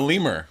otters. A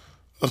lemur.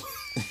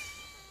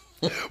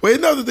 Wait,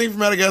 another thing from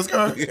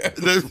Madagascar.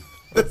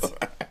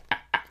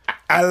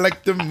 I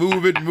like to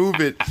move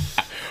it.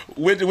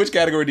 Which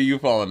category do you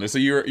fall under? So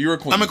you're a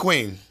queen. I'm a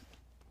queen.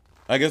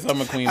 I guess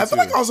I'm a queen I too. feel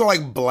like also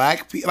like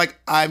black people. Like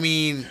I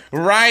mean,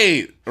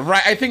 Right.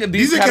 I think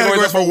these are categories are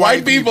categories for for white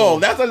white people. people.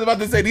 That's what I was about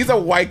to say. These are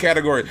white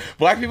categories.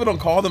 Black people don't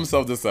call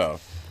themselves this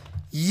stuff.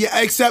 yeah,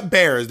 except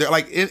bears. They're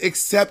like I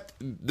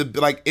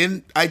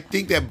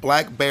think that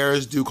black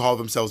bears do call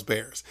themselves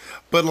bears,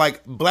 but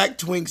like black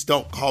twinks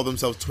don't call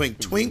themselves twink.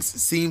 Twinks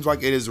seems like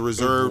it is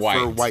reserved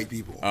for white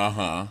people.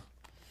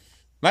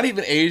 Not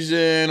even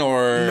Asian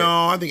or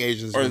No, I think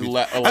Asians. Or I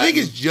think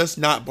it's just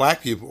not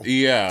black people.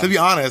 Yeah. To be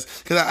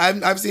honest, because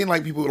I've seen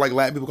like people like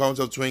Latin people call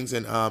themselves twinks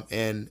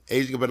and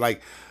Asian, but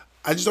like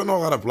I just don't know a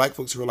lot of black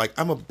folks who are like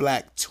I'm a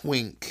black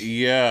twink.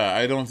 Yeah,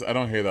 I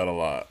don't hear that a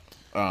lot.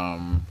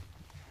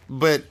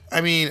 But I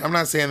mean, I'm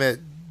not saying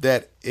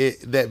that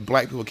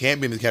black people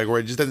can't be in this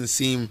category. It just doesn't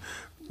seem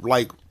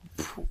like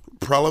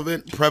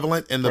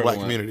prevalent in the black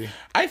community.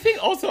 I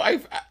think also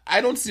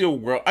I don't see a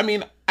world. I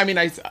mean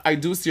I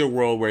do see a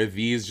world where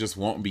these just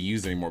won't be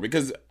used anymore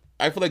because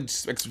I feel like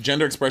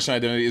gender expression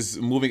identity is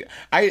moving.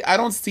 I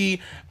don't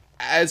see,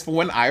 as for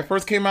when I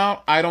first came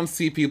out, I don't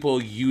see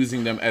people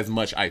using them as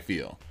much. I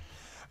feel.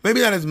 Maybe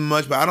not as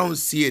much, but I don't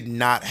see it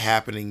not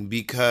happening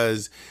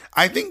because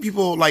I think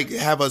people like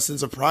have a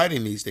sense of pride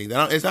in these things.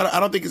 I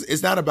don't think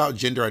it's not about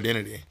gender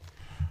identity.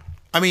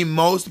 I mean,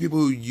 most people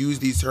who use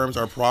these terms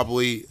are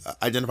probably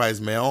identify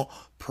as male.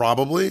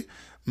 Probably,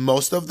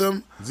 most of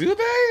them. Do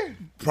they?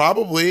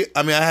 Probably.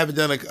 I mean, I haven't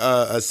done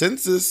a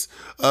census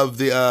of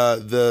the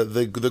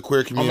queer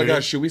Oh community. my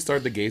gosh, should we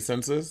start the gay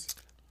census?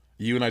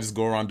 You and I just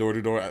go around door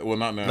to door. Well,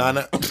 not now.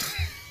 Nah.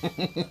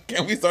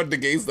 Can we start the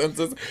gay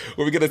census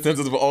where we get a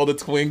census of all the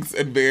twinks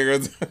and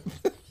bears?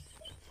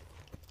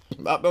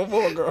 Not no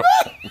more, girl.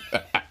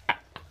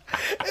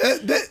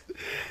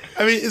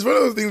 I mean, it's one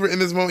of those things where in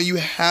this moment you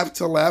have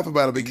to laugh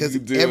about it because You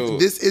do.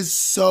 this is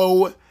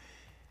so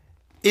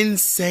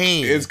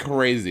insane. It's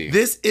crazy.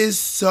 This is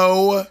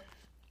so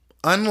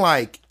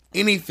unlike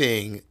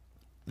anything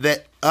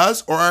that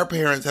us or our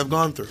parents have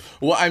gone through.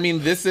 Well, I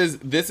mean, this is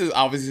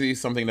obviously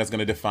something that's going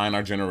to define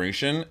our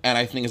generation, and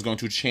I think is going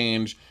to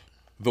change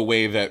the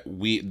way that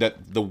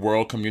the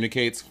world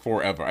communicates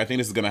forever. I think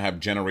this is going to have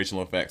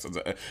generational effects.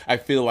 I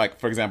feel like,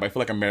 for example,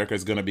 America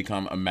is going to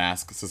become a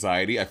mask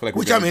society. I feel like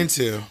Which I'm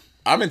into.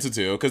 I'm into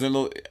too, because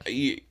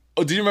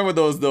do you remember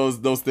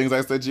those things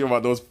I said to you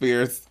about those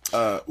fierce?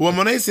 Well,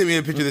 Monet sent me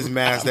a picture of this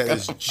mask that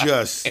is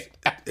just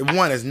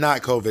one is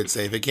not COVID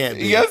safe. It can't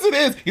be. Yes, it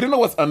is. You don't know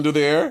what's under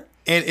there,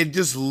 and it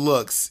just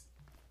looks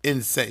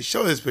insane.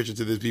 Show this picture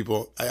to these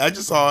people. I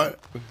just saw it.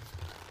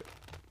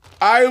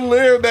 I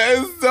live. That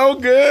is so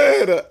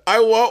good. I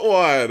want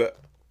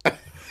one.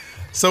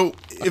 So,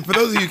 for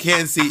those of you who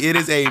can't see, it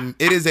is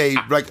a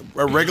like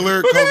a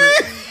regular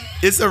COVID.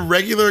 It's a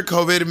regular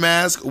COVID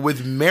mask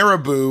with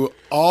marabou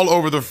all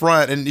over the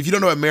front. And if you don't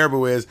know what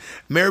marabou is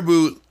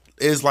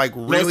is like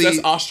really. No,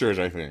 that's ostrich,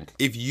 I think.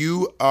 If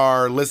you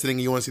are listening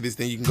and you want to see this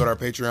thing, you can go to our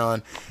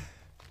Patreon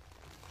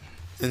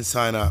and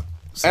sign up.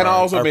 Sorry, And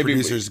also our maybe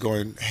producer's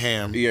going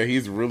ham. Yeah,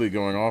 he's really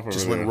going off over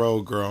Just there. went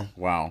rogue, girl.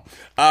 Wow.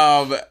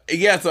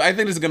 Yeah, so I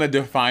think this is going to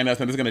define us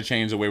and it's going to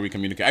change the way we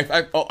communicate.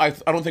 I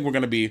don't think we're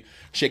going to be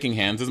shaking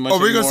hands as much Oh,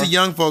 we're anymore. going to see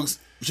young folks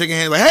shaking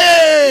hands like,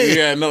 hey!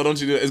 Yeah, no,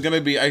 don't you do it. It's going to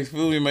be, I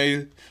feel we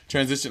may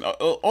transition.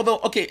 Although,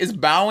 okay, is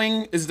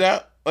bowing, is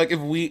that, like, if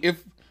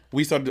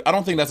we start, I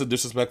don't think that's a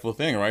disrespectful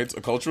thing, right?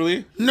 So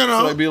culturally? No.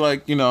 So it'd be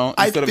like,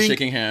 instead of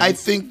shaking hands. I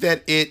think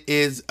that it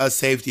is a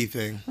safety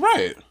thing.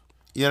 Right.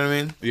 You know what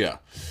I mean? Yeah.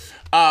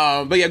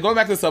 But yeah, going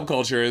back to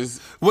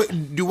subcultures.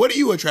 What are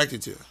you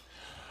attracted to?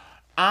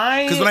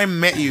 Because when I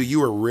met you,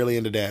 you were really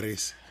into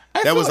daddies.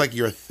 That was like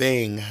your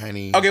thing,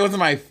 honey. Okay, it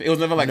wasn't it was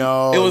never like,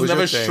 no, it was never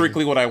never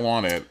strictly what I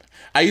wanted.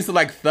 I used to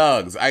like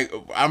thugs.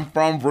 I'm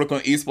from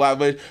Brooklyn, East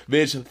Flatbush.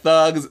 Bitch,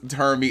 thugs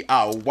turn me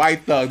out.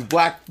 White thugs,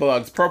 black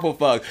thugs, purple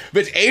thugs.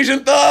 Bitch,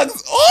 Asian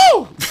thugs.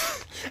 Oh!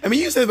 I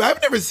mean, you said, but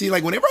I've never seen,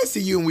 like, whenever I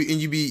see you and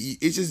you be,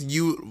 it's just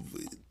you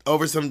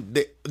over some,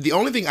 the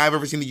only thing I've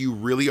ever seen that you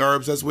really are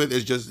obsessed with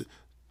is just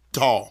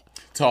tall.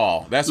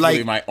 That's like,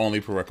 really my only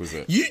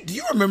prerequisite. Do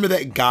you remember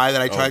that guy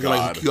that I tried to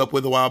like hook you up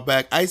with a while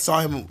back? I saw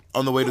him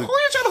on the way to. Who are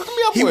you trying to hook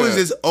me up He with? was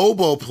this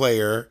oboe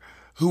player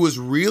who was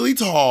really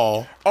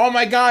tall. Oh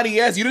my God,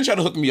 yes. You didn't try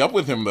to hook me up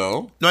with him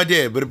though. No, I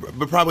did,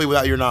 but probably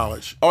without your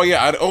knowledge. Oh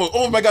yeah.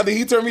 Oh my God, did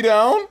he turn me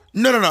down?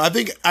 No. I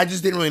think I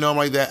just didn't really know him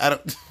like that. I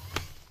don't.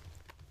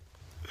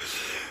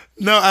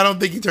 No, I don't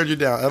think he turned you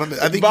down.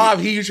 I think Bob,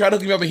 he tried to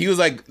hook me up and he was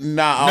like,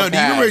 nah, I'll No, do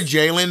you pass. remember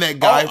Jalen, that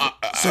guy? Oh,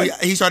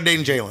 he started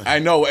dating Jalen. I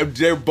know.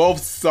 They're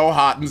both so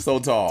hot and so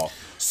tall.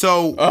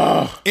 So,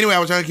 anyway, I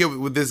was trying to keep up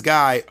with this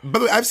guy. By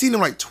the way, I've seen him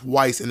like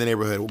twice in the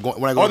neighborhood.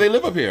 When I go they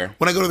live up here.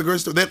 When I go to the grocery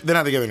store, they're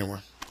not together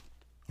anymore.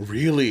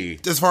 Really?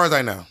 As far as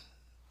I know.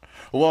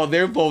 Well,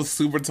 they're both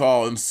super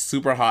tall and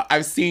super hot.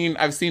 I've seen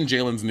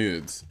Jalen's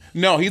nudes.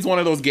 No, he's one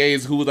of those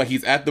gays who like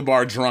he's at the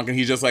bar drunk and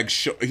he just like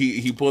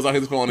he pulls out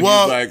his phone and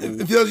he's like.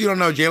 If those of you don't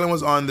know, Jalen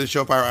was on the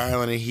show Fire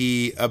Island and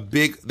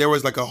there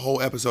was like a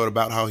whole episode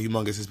about how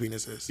humongous his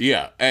penis is.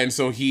 Yeah, and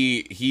so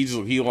he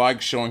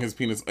liked showing his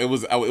penis. It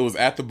was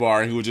at the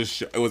bar and he would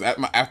just it was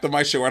after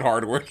my show at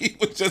Hardware. He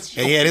was just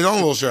And he had his own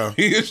little show.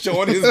 He was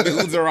showing his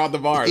nudes around the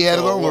bar. He had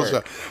his own little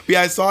show. But yeah,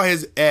 I saw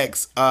his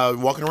ex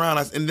walking around,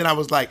 and then I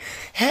was like,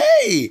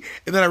 "Hey!"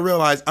 And then I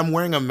realized I'm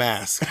wearing a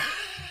mask.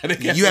 You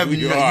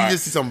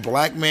just see some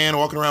black man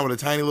walking around with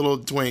a tiny little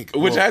twink.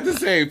 Which I have to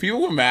say,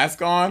 people with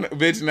masks on,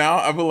 bitch, now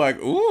I feel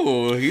like,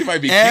 ooh, he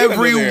might be cute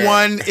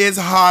Everyone is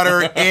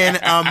hotter in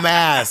a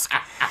mask.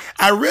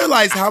 I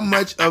realize how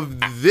much of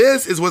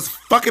this is what's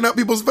fucking up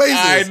people's faces.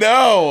 I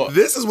know.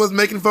 This is what's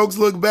making folks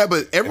look bad,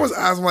 but everyone's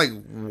eyes, I'm like,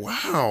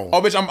 wow.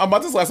 Oh, bitch, I'm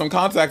about to slap some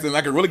contacts and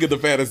I could really get the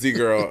fantasy,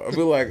 girl. I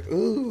feel like,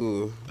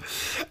 ooh.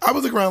 I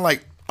was looking around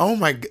like, oh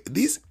my God,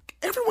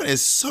 everyone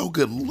is so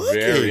good looking.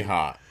 Very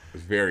hot.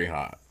 Very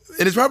hot.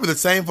 And it's probably the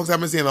same folks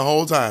I've been seeing the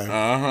whole time.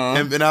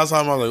 And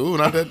outside, I'm like, ooh,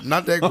 not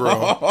that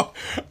girl.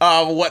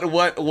 What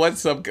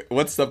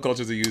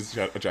subcultures are you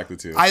attracted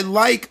to? I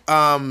like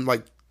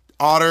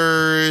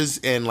otters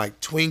and like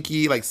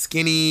Twinkie, like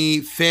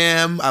skinny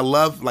femme. I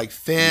love like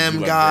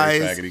femme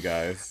guys. Very faggoty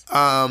guys.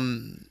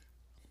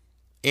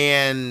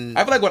 And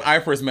I feel like when I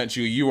first met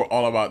you, you were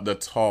all about the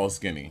tall,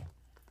 skinny.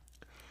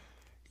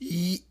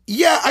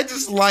 Yeah, I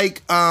just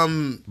like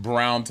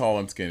brown, tall,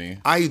 and skinny.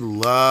 I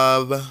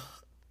love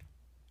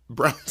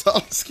brown,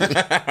 tall, skinny.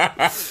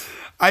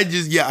 I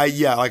just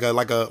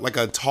like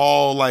a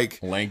tall, like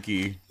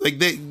lanky, like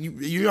that.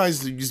 You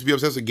guys used to be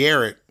obsessed with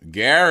Garrett.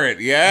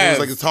 Garrett, yes, he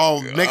was like a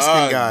tall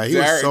Mexican guy. He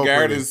was so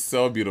Garrett pretty. is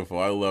so beautiful.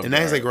 I love. And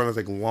now he's like growing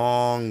like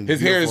long.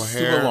 His hair is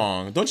super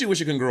long. Don't you wish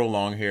you can grow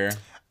long hair?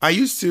 I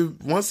used to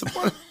once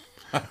upon.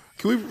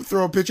 Can we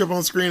throw a picture up on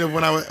the screen of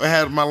when I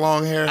had my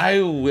long hair?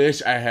 I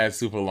wish I had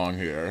super long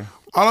hair.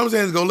 All I'm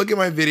saying is go look at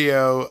my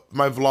video,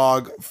 my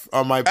vlog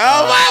on my. Oh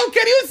wow!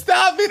 Can you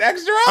stop being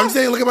extra? I'm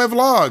saying look at my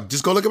vlog.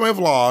 Just go look at my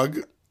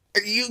vlog.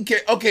 You can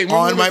okay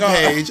on my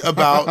page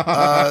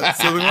about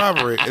sibling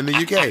rivalry in the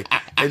UK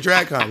and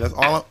DragCon. That's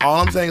all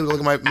I'm saying is look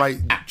at my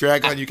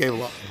DragCon UK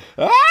vlog.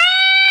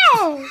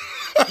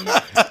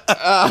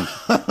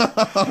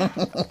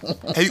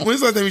 Hey, when's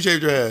the last time you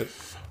shaved your head?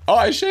 Oh,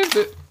 I shaved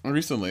it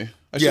recently.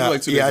 I shaved it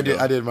like 2 days ago.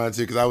 I did mine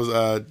too because I was.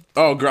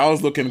 Oh, girl, I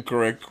was looking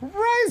crazy.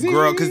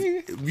 Girl, because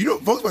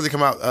folks about to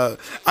come out.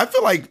 I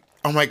feel like.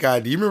 Oh my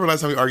God! Do you remember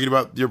last time we argued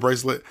about your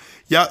bracelet?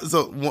 Yeah.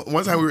 So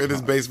one time we were in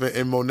this basement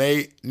and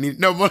Monet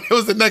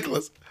was the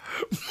necklace.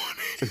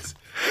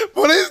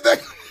 Monet's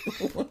necklace.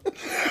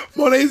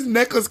 Monet's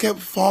necklace kept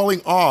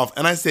falling off,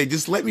 and I said,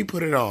 "Just let me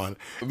put it on."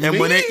 And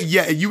Monet,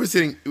 and you were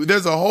sitting.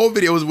 There's a whole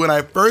video. It was when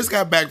I first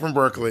got back from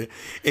Berkeley,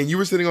 and you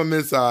were sitting on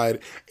this side,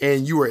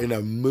 and you were in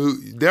a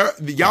mood.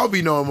 Y'all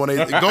be knowing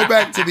Monet. Go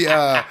back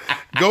to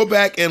Go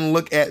back and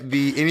look at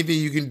the Anything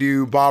You Can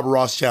Do Bob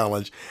Ross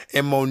challenge.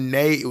 And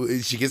Monet,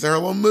 she gets in her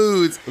little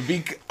moods.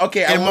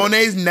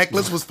 Monet's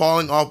necklace was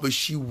falling off, but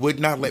she would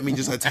not let me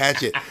just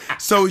attach it.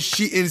 So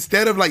she,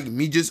 instead of like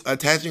me just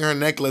attaching her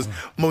necklace,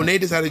 Monet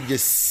decided to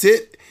just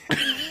sit,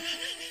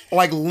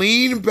 like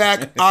lean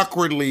back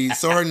awkwardly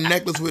so her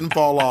necklace wouldn't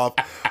fall off.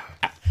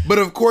 But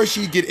of course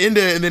she'd get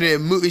into it and then it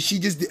moved. She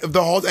just,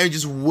 the whole time,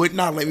 just would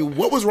not let me.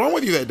 What was wrong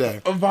with you that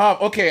day?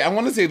 Bob, okay, I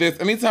want to say this.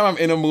 Anytime I'm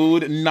in a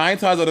mood, 9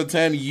 times out of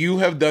 10, you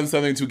have done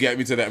something to get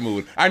me to that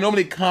mood. I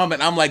normally come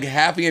and I'm like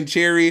happy and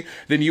cheery.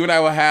 Then you and I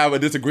will have a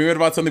disagreement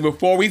about something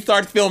before we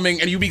start filming,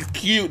 and you be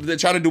cute to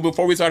try to do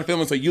before we start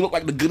filming, so you look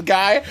like the good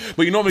guy,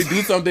 but you normally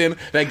do something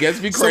that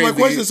gets me crazy. So my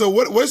question,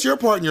 what's your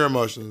part in your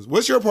emotions?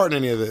 What's your part in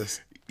any of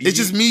this? It's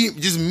just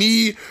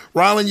me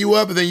riling you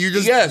up, and then you're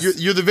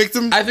the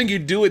victim? I think you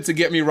do it to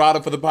get me riled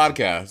up for the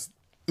podcast.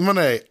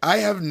 Monet, I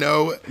have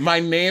no... My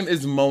name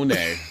is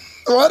Monet.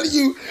 Why do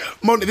you...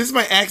 Monet, this is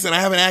my accent. I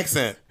have an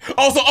accent.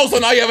 Also,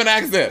 now you have an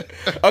accent.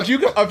 A few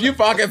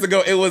podcasts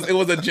ago, it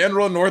was a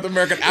general North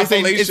American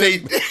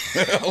Appalachian...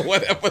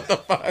 What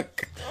the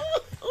fuck?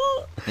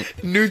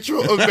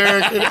 Neutral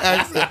American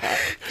accent.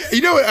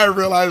 You know what I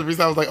realized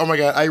recently? I was like, oh my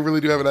God, I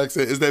really do have an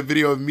accent. Is that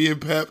video of me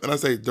and Pep, and I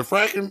say, the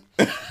fracking.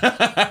 The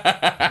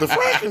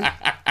fracking.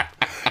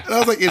 And I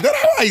was like, is that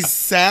how I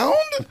sound?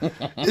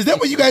 Is that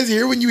what you guys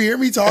hear when you hear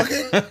me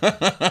talking?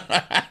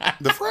 The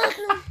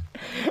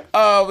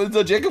fracking.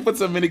 So Jacob put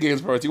some mini games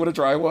for us. You want to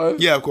try one?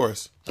 Yeah, of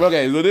course.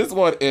 Okay, so this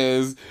one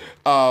is,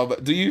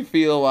 do you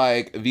feel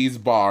like these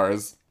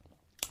bars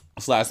 /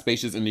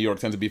 spaces in New York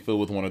tend to be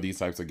filled with one of these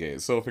types of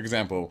gays? So, for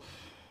example,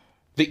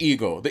 the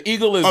Eagle. The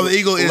Eagle is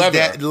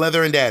leather.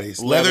 Leather and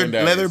daddies.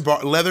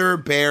 Leather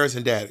bears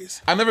and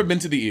daddies. I've never been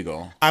to the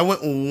Eagle. I went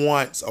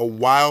once a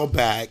while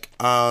back,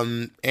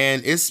 and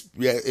it's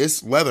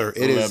leather.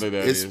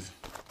 It's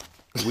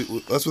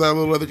that's without a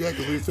little leather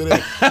jacket. We fit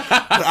in.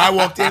 But I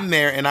walked in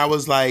there and I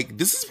was like,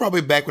 "This is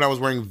probably back when I was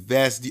wearing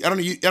vests." I don't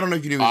know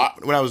if you knew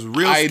when I was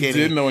real skinny. I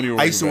didn't know when you were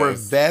wearing I used to wear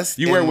vests.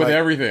 You wear it with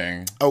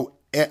everything. Oh,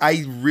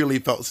 I really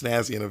felt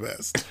snazzy in a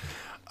vest.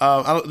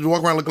 I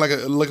walk around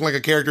looking like a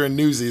character in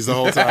Newsies the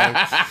whole time,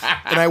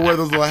 and I wear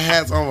those little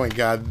hats. Oh my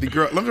God, the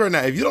girl! Let me tell you right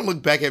now, if you don't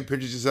look back at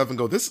pictures of yourself and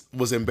go, "This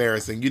was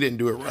embarrassing," you didn't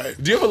do it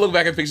right. Do you ever look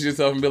back at pictures of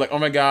yourself and be like, "Oh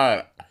my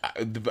God"?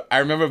 I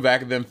remember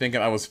back then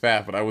thinking I was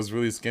fat, but I was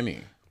really skinny.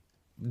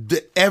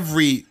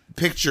 Every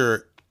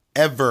picture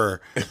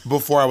ever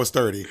before I was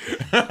 30.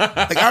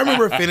 Like, I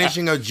remember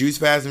finishing a juice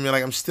fast and being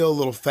like, I'm still a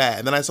little fat.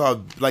 And then I saw,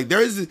 like,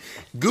 there is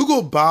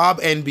Google Bob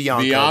and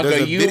Bianca.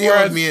 There's a you video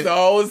were of me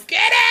so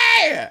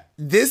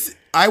skinny.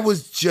 I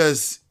was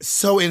just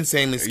so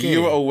insanely skinny.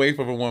 You were a waif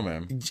of a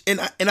woman.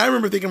 And I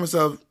remember thinking to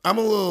myself,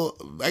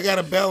 I got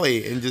a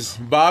belly, and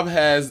just... Bob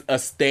has a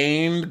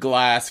stained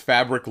glass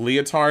fabric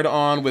leotard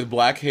on with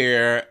black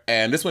hair,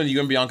 and this one you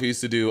and Bianca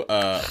used to do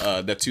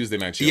that Tuesday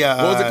night show. Yeah.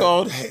 What was it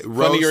called?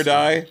 Funny or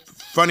Die?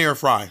 Funny or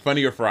Fry.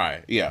 Funny or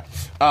Fry, yeah.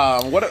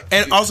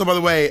 And also, by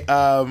the way,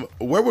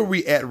 where were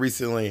we at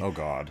recently? Oh,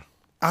 God.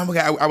 Oh, my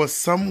God. I was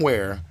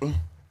somewhere,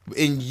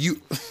 and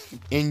you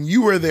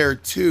were there,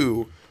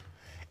 too.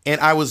 And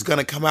I was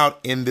gonna come out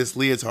in this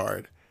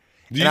leotard.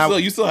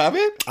 You still have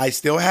it? I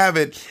still have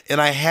it,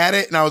 and I had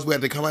it, and I was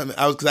about to come out.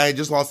 Because I had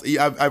just lost.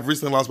 I've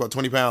recently lost about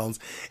 20 pounds,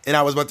 and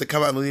I was about to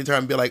come out in the leotard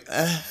and be like,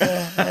 but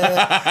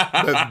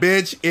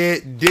bitch,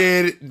 it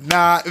did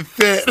not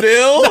fit.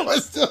 Still? No,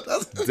 it still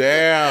doesn't.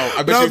 Damn,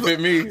 I bet you fit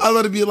me. I was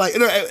about to be like,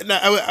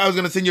 I was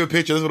gonna send you a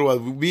picture. That's what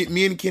it was.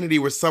 Me and Kennedy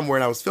were somewhere,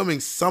 and I was filming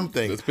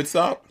something. This pit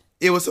stop.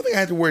 It was something I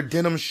had to wear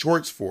denim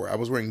shorts for. I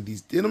was wearing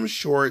these denim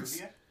shorts.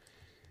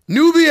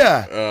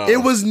 Nubia.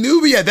 It was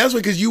Nubia. That's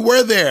what, because you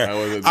were there.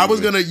 You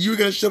were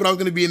gonna show up, and I was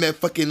gonna be in that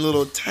fucking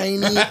little tiny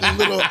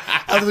little.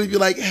 I was gonna be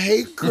like,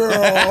 "Hey, girl,"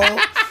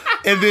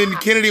 and then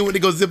Kennedy went to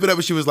go zip it up,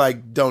 and she was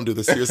like, "Don't do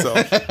this to yourself."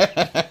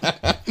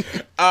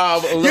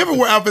 You ever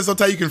wear outfits so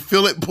tight you can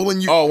feel it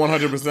pulling you? Oh,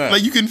 100%.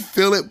 Like you can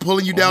feel it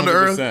pulling you down 100%. To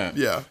earth.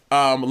 Yeah.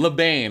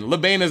 LeBain.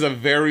 LeBain is a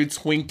very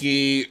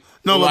twinky.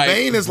 No,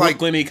 LeBain is like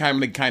Brooklyn-y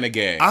kind of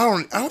gay. I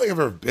don't think I've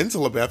ever been to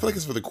LeBain. I feel like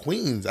it's for the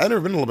queens. I've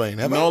never been to LeBain.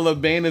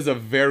 LeBain is a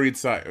very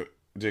tight.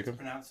 Jacob?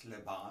 Pronounced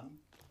Leban.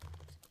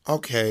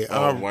 Okay.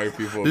 White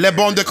people. Le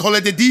Bon de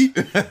Colle de D.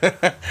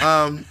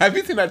 Have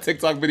you seen that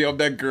TikTok video of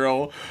that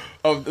girl,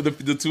 of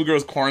the two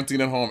girls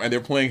quarantined at home, and they're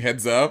playing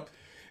Heads Up,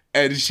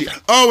 and she?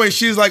 Oh, and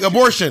she's like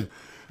abortion.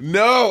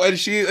 No, and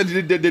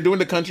they're doing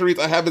the countries.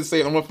 I haven't seen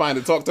it. I'm gonna find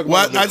it. Talk well,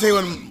 about it. I tell you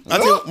one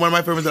of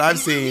my favorites that I've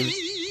seen.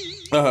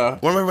 One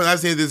of my favorites I've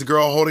seen is this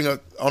girl holding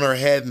on her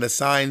head, and the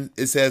sign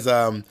it says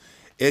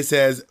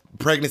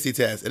pregnancy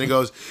test, and it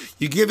goes,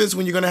 you give this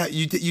when you're gonna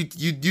you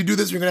do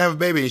this when you're gonna have a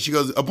baby, and she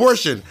goes,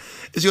 abortion,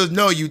 and she goes,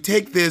 no, you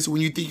take this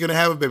when you think you're gonna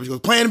have a baby. She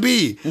goes, plan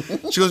B.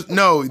 She goes,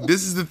 no,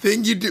 this is the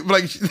thing you do.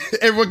 Like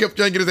everyone kept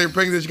trying to get her say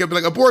pregnancy. She kept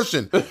being like,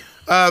 abortion.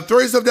 Throw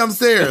yourself down the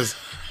stairs.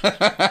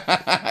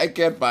 I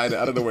can't find it.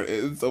 I don't know where it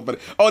is. It's so funny.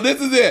 Oh,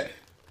 this is it.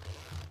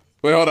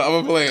 Wait, hold on. I'm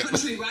gonna play it.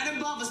 Country right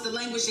above us, the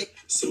language they.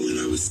 So when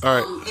I was all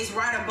right, it's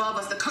right above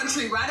us. The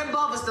country right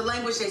above us, the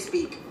language they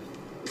speak.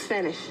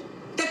 Spanish.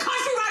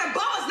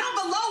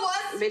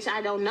 bitch,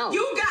 I don't know.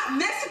 You got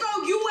Mexico,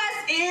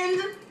 U.S.,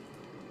 and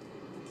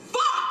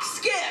fuck,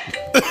 skip.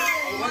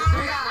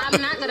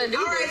 I'm not gonna do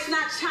All right, this. it's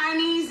not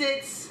Chinese.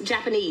 It's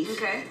Japanese.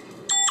 okay.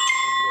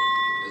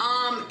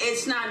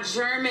 It's not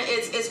German.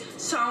 It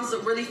sounds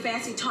really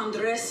fancy.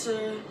 Tendresse,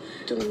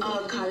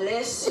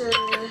 caresse.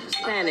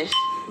 Spanish.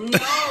 No,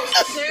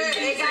 sir.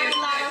 They got a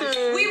lot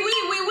of oui.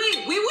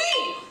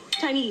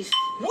 Chinese.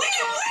 Oui.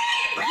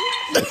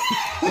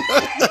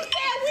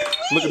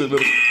 Look at this little.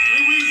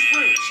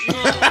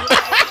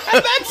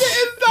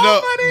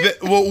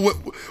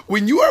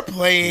 When you are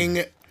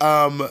playing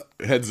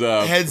Heads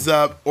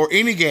Up or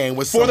any game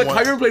with for someone, the.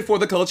 Have you ever played For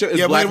the Culture? It's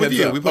yeah, Black with Heads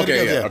you. Up. We played Okay,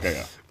 together. yeah, okay,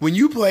 yeah. When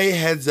you play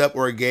Heads Up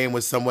or a game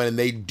with someone and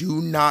they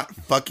do not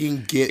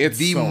fucking get It's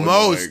the so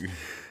most annoying.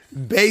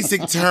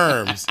 basic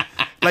terms,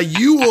 like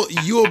you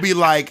will be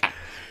like,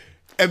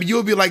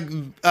 you'll be like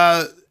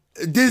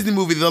Disney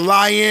movie, The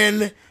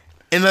Lion,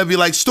 and they'll be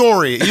like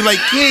story. And you're like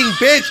King,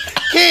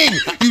 bitch, King,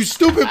 you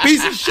stupid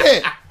piece of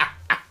shit.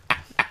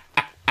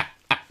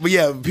 But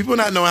yeah, people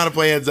not knowing how to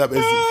play Heads Up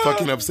is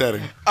fucking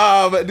upsetting.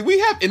 We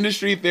have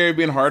industry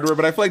therapy and hardware,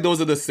 but I feel like those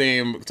are the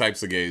same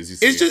types of gays. You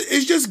see.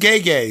 It's just gay.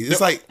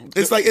 It's like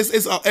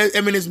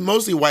I mean, it's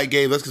mostly white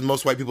gay. That's because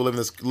most white people live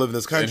in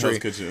this country. Hell's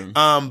Kitchen.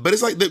 But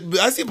it's like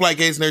I see black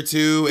gays in there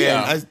too.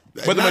 And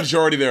but the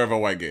majority there are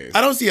white gays.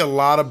 I don't see a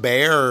lot of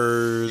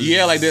bears.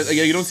 Yeah, like this.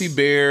 Yeah, you don't see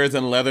bears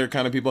and leather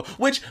kind of people.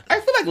 Which I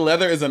feel like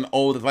leather is an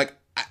old like.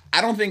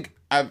 I don't think.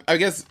 I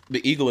guess the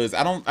Eagle is.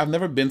 I've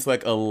never been to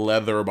like a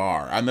leather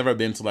bar. I've never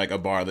been to like a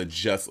bar that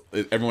just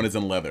everyone is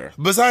in leather.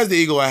 Besides the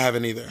Eagle, I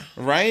haven't either.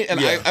 Right,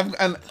 and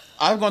Yeah.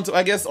 I've gone to.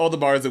 I guess all the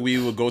bars that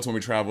we would go to when we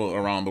travel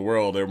around the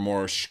world, they're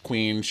more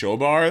queen show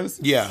bars.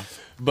 Yeah.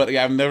 But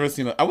yeah, I've never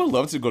seen. I would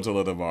love to go to a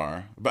leather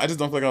bar, but I just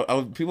don't feel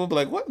like people would be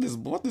like, what this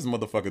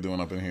motherfucker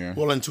doing up in here?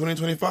 Well, in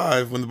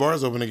 2025, when the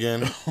bars open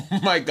again, Oh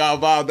my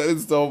God, Bob, that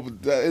is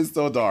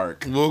so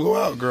dark. we'll go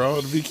out, girl.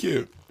 It'll be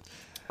cute.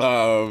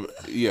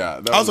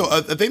 Yeah. Also,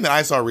 a thing that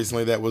I saw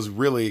recently that was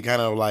really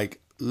kind of like,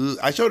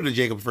 I showed it to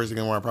Jacob first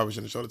again, where I probably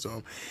shouldn't have showed it to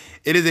him.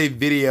 It is a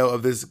video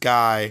of this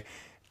guy,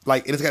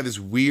 like, and it's got this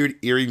weird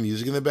eerie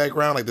music in the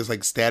background, like this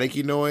like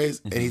staticky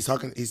noise, and he's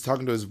talking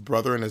to his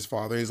brother and his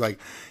father. He's like,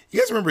 "You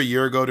guys remember a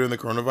year ago during the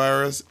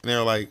coronavirus?" And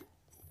they're like,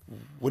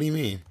 "What do you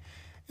mean?"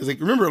 It's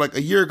like, "Remember, like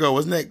a year ago,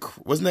 wasn't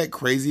that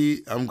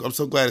crazy? I'm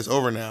so glad it's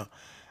over now."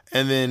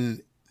 And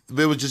then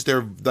it was just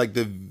their like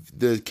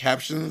the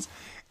captions.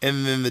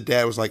 And then the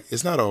dad was like,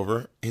 "It's not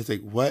over." He's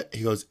like, "What?"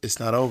 He goes, "It's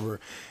not over."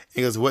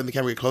 He goes, "What?" And the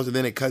camera gets closer. And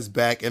then it cuts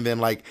back, and then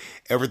like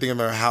everything in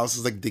their house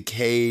is like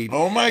decayed.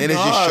 Oh my And it's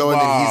just God, showing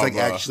that he's like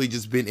Bob. actually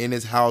just been in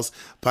his house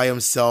by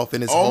himself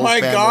and his Oh whole my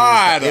family.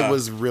 God. It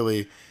was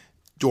really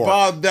dark.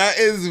 Bob, that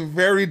is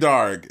very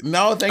dark.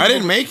 No, I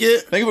didn't make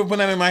it. Thank you for putting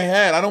that in my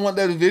head. I don't want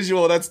that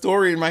visual, that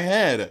story in my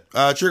head.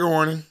 Trigger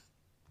warning.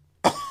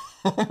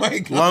 Oh my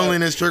God.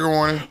 Loneliness. Trigger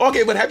warning.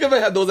 Okay, but have you ever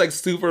had those like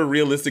super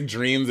realistic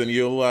dreams and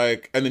you're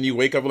like, and then you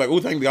wake up like, oh,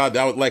 thank God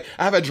that was like,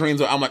 I've had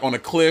dreams where I'm like on a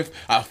cliff,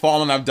 I've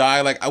fallen, I've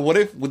died. Like, what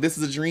if this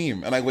is a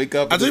dream? And I wake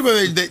up. I'll tell you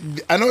what,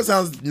 I know it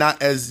sounds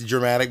not as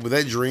dramatic, but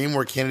that dream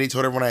where Kennedy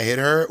told everyone I hit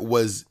her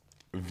was,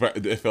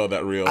 It felt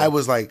that real. I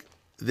was like,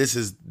 this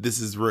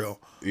is real.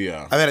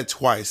 Yeah. I've had it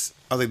twice.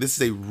 I was like, this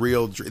is a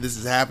real dream. This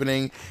is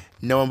happening.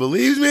 No one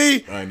believes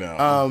me. I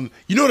know.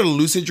 You know what a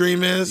lucid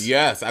dream is?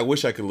 Yes, I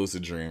wish I could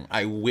lucid dream.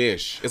 I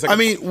wish. It's like I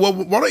mean, well,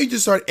 why don't you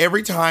just start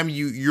every time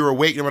you're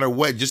awake, no matter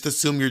what, just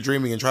assume you're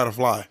dreaming and try to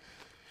fly.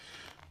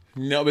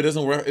 no, but it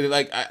doesn't work.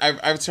 Like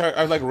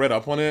I've like read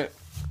up on it,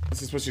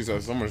 especially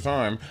so much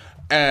time,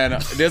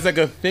 and there's like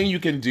a thing you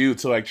can do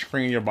to like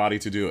train your body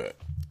to do it.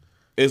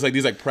 It's like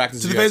these like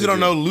practices. So the you have fans that to don't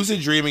know, do.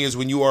 lucid dreaming is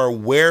when you are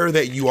aware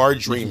that you are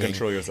dreaming.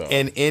 control yourself.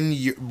 And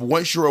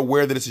once you're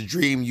aware that it's a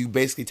dream, you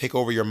basically take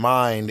over your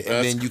mind, and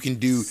That's then you can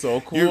do.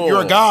 so cool.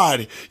 You're a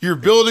god. You're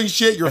building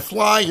shit. You're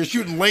flying. You're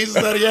shooting lasers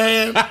out of your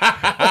hand.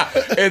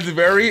 It's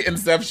very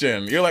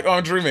Inception. You're like, oh,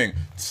 I'm dreaming.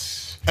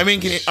 I mean,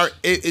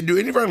 do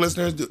any of our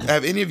listeners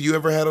have any of you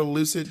ever had a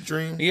lucid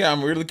dream? Yeah,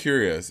 I'm really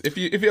curious. If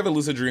you have a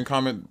lucid dream,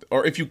 comment,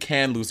 or if you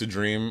can lucid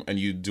dream and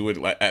you do it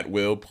at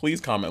will,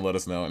 please comment, let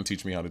us know, and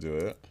teach me how to do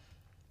it.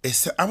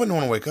 I wouldn't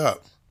want to wake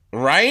up.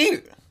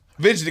 Right?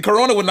 Bitch, the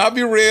corona would not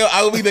be real.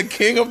 I would be the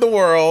king of the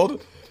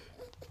world.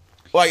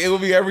 Like, it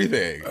would be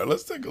everything. All right,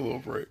 let's take a little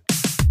break.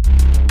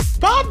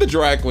 Bob the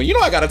Drag Queen. You know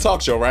I got a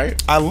talk show,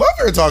 right? I love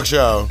your talk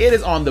show. It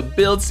is on the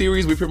Build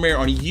series. We premiere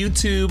on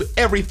YouTube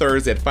every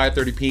Thursday at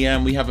 5:30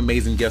 p.m. We have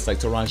amazing guests like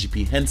Taraji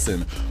P.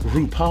 Henson,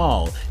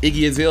 RuPaul,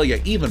 Iggy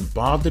Azalea, even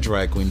Bob the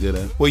Drag Queen did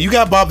it. Well, you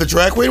got Bob the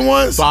Drag Queen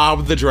once?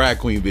 Bob the Drag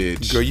Queen,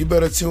 bitch. Girl, you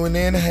better tune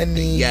in,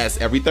 honey. Yes,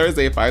 every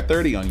Thursday at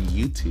 5:30 on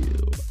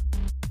YouTube.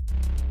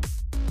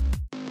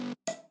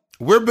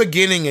 We're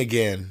beginning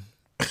again.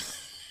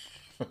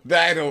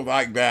 I don't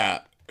like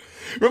that.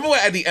 Remember when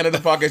at the end of the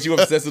podcast you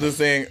were obsessed with us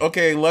saying,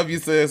 okay, love you,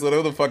 sis,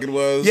 whatever the fuck it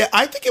was? Yeah,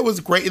 I think it was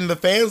great, and the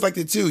fans liked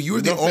it too. You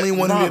were the only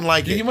one who didn't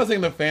like it. You must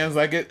think the fans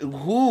like it.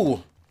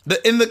 Who?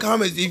 In the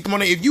comments,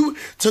 if you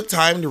took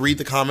time to read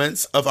the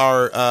comments of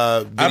our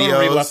videos, I don't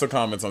read lots of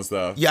comments on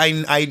stuff. Yeah,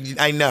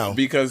 I know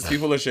because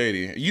people are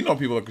shady. You know,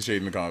 people are shady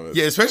in the comments.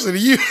 Yeah, especially to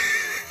you.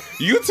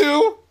 You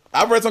too.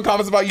 I've read some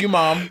comments about you,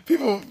 Mom.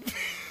 People.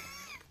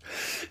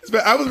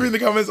 I was reading the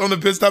comments on the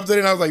pit stop today,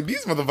 and I was like,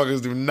 "These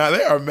motherfuckers do not.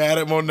 They are mad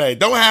at Monet.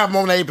 Don't have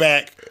Monet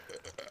back."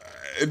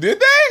 Did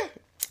they?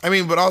 I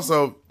mean, but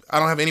also, I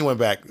don't have anyone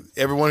back.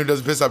 Everyone who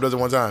does a pit stop does it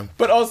one time.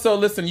 But also,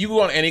 listen, you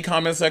go on any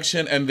comment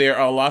section, and there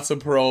are lots of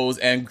pros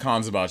and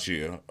cons about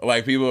you.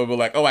 Like, people will be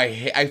like, "Oh,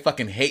 I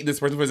fucking hate this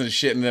person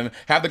shit," and then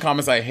half the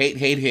comments I hate.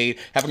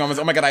 Half the comments,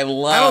 "Oh my god, I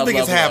love." I don't think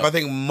love, it's half. love. I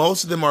think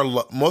most of them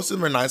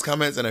are nice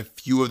comments, and a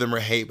few of them are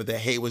hate. But the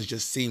hate was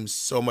just seems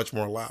so much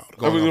more loud.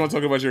 Are we going to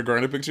talk about your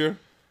Grindr picture?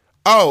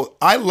 Oh,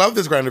 I love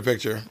this Grindr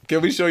picture.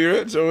 Can we show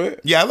it?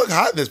 Yeah, I look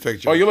hot in this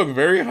picture. Oh, you look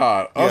very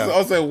hot. Yeah.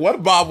 I'll say,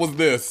 what Bob was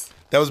this?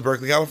 That was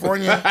Berkeley,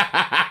 California.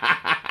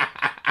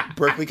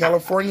 Berkeley,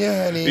 California,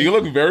 honey. You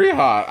look very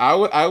hot.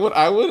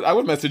 I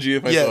would message you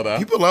if I saw that.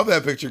 People love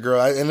that picture,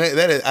 girl. I mean,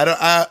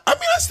 I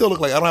still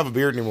look like I don't have a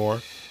beard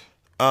anymore.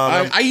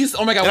 I used.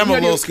 Oh my god, and I'm a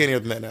little skinnier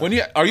than that now.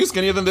 Are you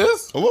skinnier than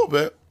this? A little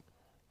bit.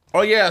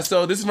 Oh yeah.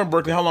 So this is from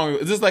Berkeley. How long?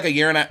 Is this like a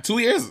year and a 2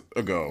 years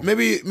ago?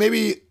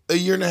 Maybe a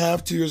year and a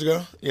half, 2 years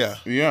ago. Yeah.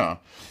 Yeah.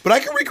 But I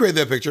can recreate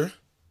that picture.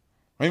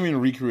 I mean,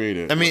 recreate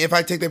it. I mean, if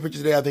I take that picture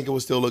today, I think it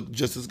will still look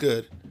just as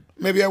good.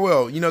 Maybe I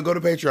will. Go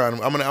to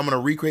Patreon. I'm gonna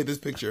recreate this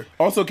picture.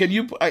 Also, can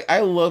you? I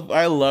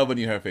love when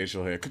you have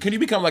facial hair. Can you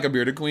become like a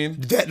bearded queen?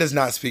 That does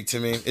not speak to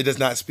me. It does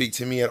not speak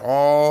to me at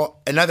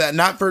all. And not that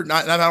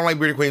I don't like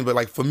bearded queens, but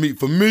like for me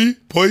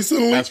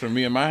personally. That's for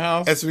me in my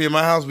house. That's for me in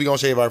my house. We gonna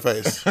shave our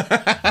face.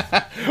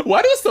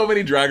 Why do so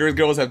many drag race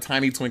girls have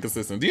tiny twink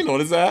assistants? Do you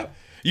notice that?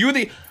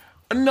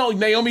 No,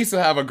 Naomi used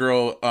to have a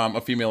girl,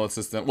 a female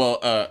assistant. Well,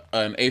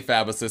 an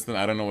AFAB assistant.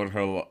 I don't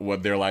know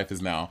what their life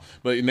is now.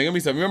 But Naomi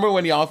said, remember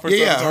when y'all first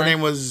started? Yeah, her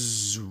name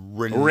was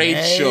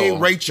Rachel.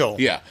 Rachel.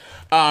 Yeah.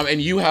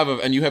 And you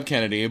have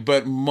Kennedy,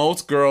 but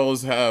most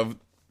girls have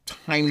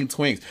tiny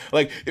twinks.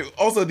 Like,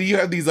 also, do you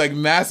have these like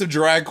massive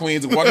drag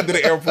queens walking to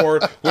the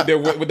airport with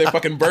their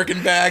fucking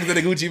Birkin bags and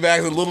their Gucci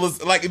bags and little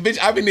like, bitch,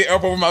 I've been in the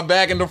airport with my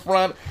bag in the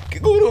front.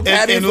 And little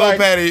Patty,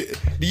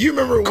 do you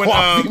remember when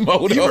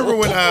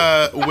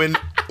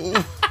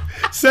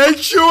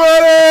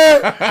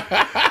Sanctuary?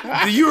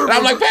 Do you remember?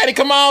 I'm like, Patty,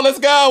 come on, let's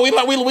go.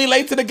 We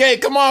late to the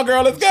gate. Come on,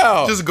 girl, let's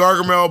go. Just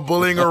Gargamel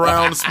bullying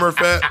around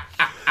Smurfette.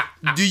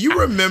 Do you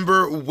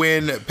remember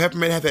when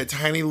Peppermint had that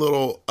tiny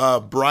little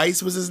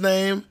Bryce was his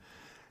name?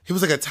 He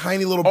was like a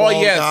tiny little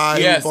bald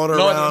guy who followed her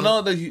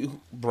around.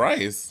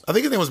 Bryce. I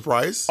think his name was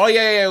Bryce. Oh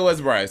yeah, it was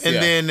Bryce.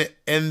 And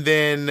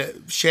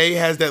then Shay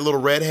has that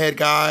little redhead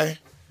guy.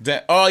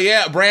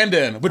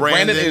 Brandon. But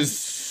Brandon is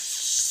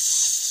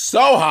so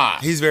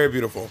hot. He's very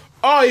beautiful.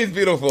 Oh, he's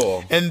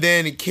beautiful. And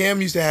then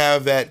Kim used to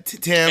have that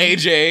Tim.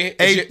 AJ.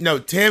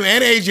 Tim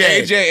and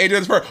AJ. AJ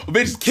was first.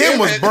 Bitch, Kim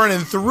was burning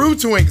through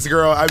twinks,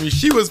 girl. I mean,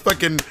 she was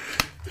fucking.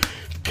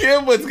 She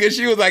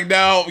was like,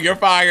 no, you're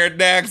fired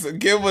next.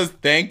 Kim was,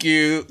 thank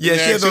you. Yeah,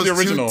 she had those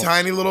original. two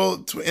tiny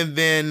little, and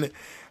then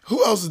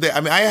who else is there? I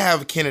mean, I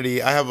have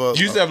Kennedy. I have a.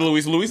 You used to have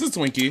Luis. Luis is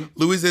Twinkie.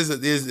 Luis is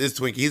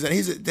Twinkie.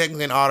 He's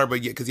technically an otter,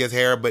 but because he has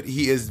hair, but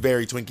he is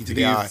very Twinkie to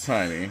the eye. He's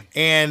tiny.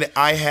 And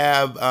I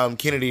have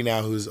Kennedy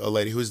now, who's a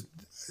lady who's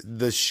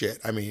the shit.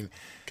 I mean,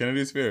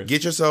 Kennedy's fierce.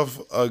 Get yourself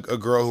a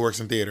girl who works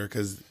in theater,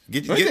 because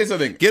let me say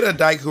something. Get a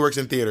dyke who works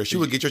in theater. She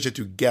would get your shit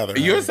together.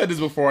 You have said this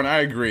before, and I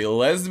agree.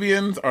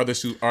 Lesbians are the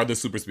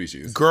super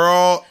species.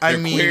 Girl, they're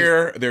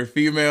queer. They're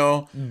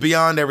female.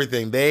 Beyond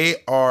everything, they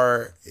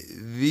are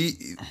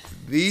these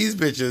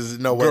bitches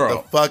know what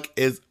the fuck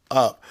is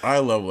up. I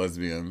love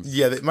lesbians.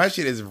 Yeah, my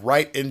shit is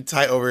right and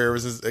tight over here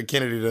since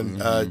Kennedy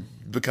done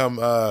become.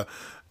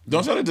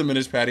 Don't try to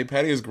diminish Patty.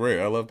 Patty is great.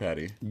 I love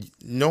Patty.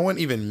 No one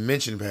even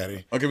mentioned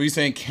Patty. Okay, but you're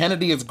saying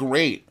Kennedy is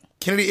great.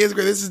 Kennedy is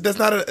great. That's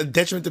not a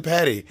detriment to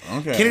Patty.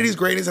 Okay. Kennedy's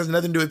greatness has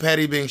nothing to do with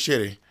Patty being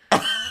shitty.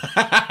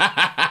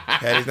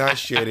 Patty's not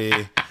shitty.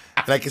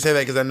 And I can say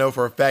that because I know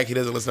for a fact he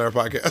doesn't listen to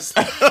our podcast.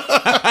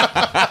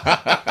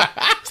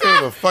 Say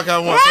what the fuck I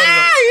want.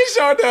 You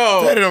sure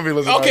don't. Patty don't be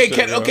listening to our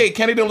shit,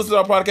 Kennedy don't listen to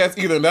our podcast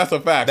either, and that's a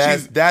fact.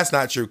 That's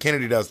not true.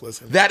 Kennedy does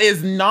listen. That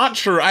is not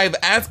true. I've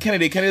asked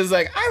Kennedy. Kennedy's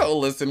like, I don't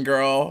listen,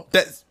 girl.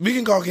 We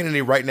can call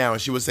Kennedy right now,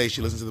 and she would say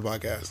she listens to the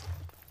podcast.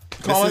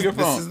 Call on your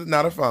phone. This is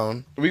not a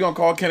phone. We're going to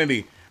call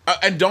Kennedy.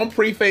 And don't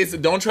preface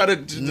it. Don't try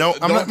to. No,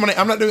 I'm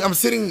not doing. I'm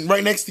sitting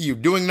right next to you,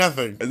 doing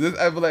nothing.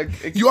 I'm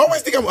like, you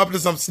always think I'm up to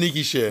some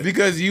sneaky shit.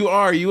 Because you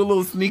are. You a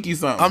little sneaky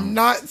something. I'm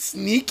not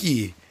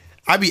sneaky.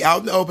 I be out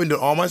in the open doing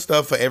all my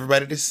stuff for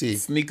everybody to see.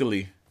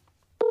 Sneakily.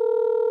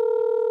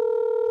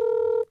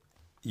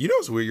 You know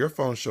it's weird. Your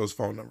phone shows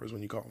phone numbers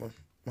when you call them.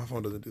 My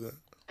phone doesn't do that.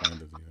 Mine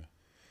doesn't do that.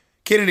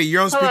 Kennedy,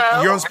 you're on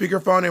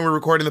speakerphone and we're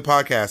recording the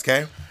podcast.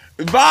 Okay.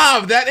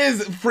 Bob, that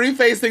is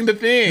prefacing the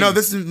thing. No,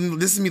 this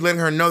is me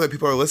letting her know that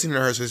people are listening to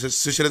her, so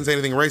she doesn't say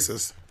anything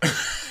racist.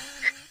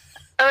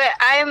 Okay,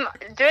 I'm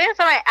doing this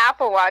on my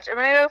Apple Watch. I'm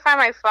gonna go find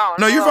my phone.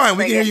 No, you're fine.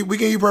 We can hear you. We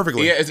can hear you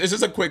perfectly. Yeah, it's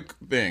just a quick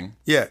thing.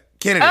 Yeah,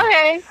 Kennedy.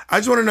 Okay. I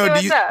just want to know,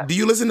 Hey, what's up? do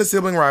you listen to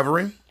Sibling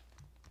Rivalry?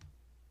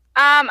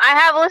 I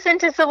have listened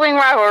to Sibling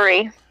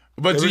Rivalry.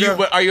 But There we go.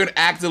 But are you an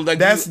active like?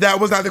 That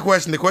was not the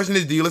question. The question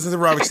is, do you listen to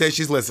Rivalry? She said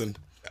she's listened.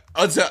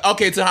 So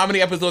how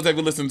many episodes have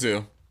you listened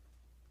to?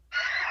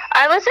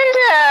 I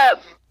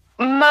listened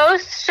to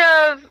most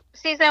of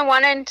season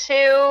 1 and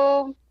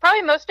 2,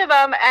 probably most of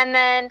them, and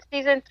then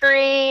season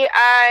 3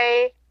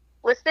 I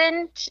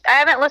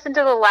haven't listened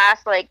to the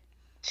last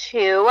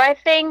 2, I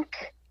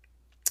think.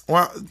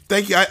 Well,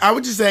 thank you. I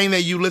was just saying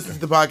that you listened to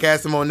the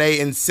podcast and Monet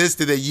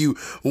insisted that you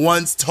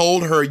once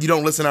told her you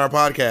don't listen to our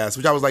podcast,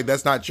 which I was like,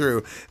 that's not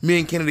true. Me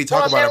and Kennedy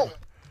talk about it.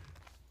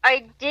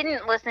 I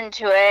didn't listen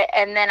to it,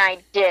 and then I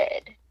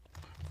did.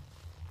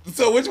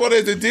 So which one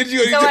is it? Did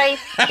you? Or you So did-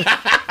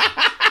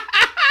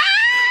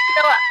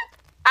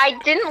 I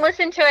didn't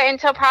listen to it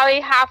until probably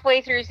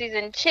halfway through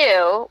season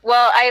 2.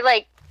 Well,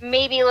 I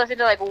maybe listened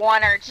to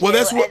 1 or 2. Well,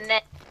 that's what- and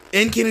then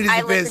In Kennedy's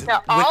I defense, listened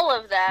to all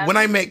of them. when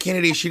I met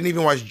Kennedy, she didn't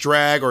even watch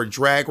drag or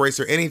drag race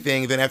or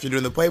anything. Then after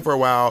doing the play for a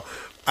while,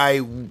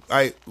 did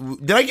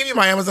I give you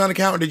my Amazon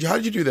account? Or did you? How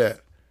did you do that?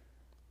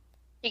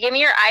 You gave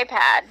me your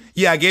iPad.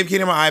 Yeah, I gave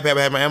Kennedy my iPad.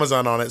 I had my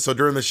Amazon on it. So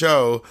during the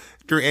show,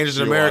 during Angels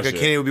in You America, watch it.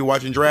 Kennedy would be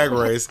watching Drag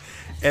Race,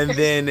 and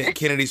then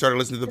Kennedy started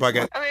listening to the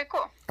podcast. Okay, cool.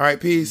 All right,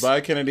 peace.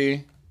 Bye,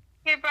 Kennedy.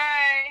 Okay,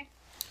 bye.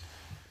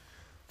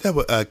 That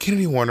was,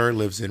 Kennedy Warner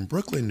lives in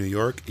Brooklyn, New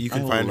York. You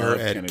can I find her love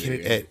at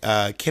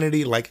Kennedy.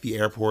 Kennedy Like the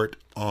Airport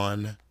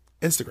on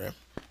Instagram.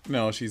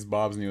 No, she's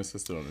Bob's new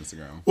assistant on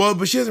Instagram. Well,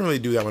 but she doesn't really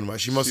do that one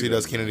much. She mostly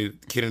does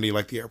doesn't. Kennedy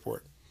Like the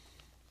Airport.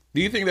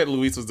 Do you think that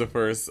Luis was the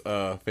first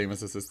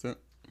famous assistant?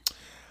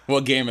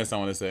 Well, gamist, I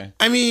want to say.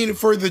 I mean,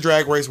 for the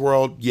Drag Race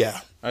world,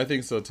 yeah. I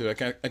think so too. I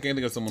can't think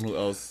of someone who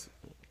else.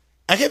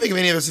 I can't think of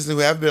any other assistants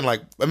who have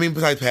been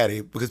besides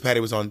Patty, because Patty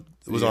was on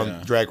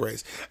Drag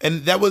Race,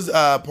 and that was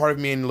part of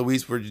me and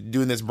Luis were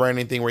doing this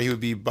branding thing where he would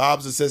be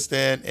Bob's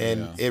assistant,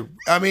 and it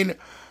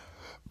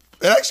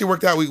actually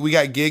worked out. We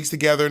got gigs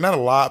together, not a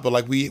lot,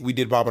 but we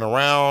did bobbing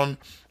around.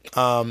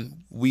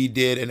 We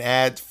did an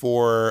ad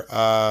for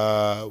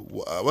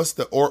what's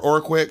the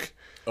Orquick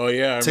Oh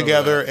yeah, I remember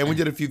together, that. and we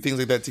did a few things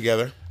like that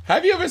together.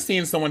 Have you ever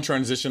seen someone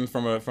transition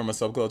from a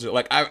subculture?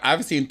 Like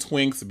I've seen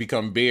twinks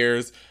become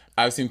bears.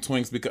 I've seen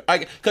twinks become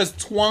because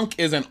twunk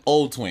is an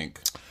old twink.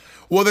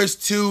 Well, there's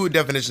two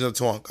definitions of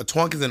twunk. A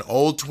twunk is an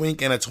old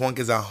twink, and a twunk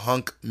is a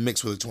hunk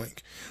mixed with a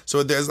twink.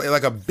 So there's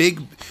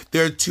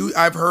there are two.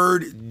 I've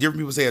heard different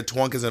people say a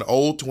twunk is an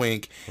old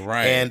twink,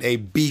 Right. and a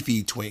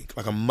beefy twink,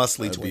 like a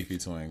muscly A twink.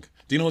 beefy twink.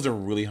 Do you know who's a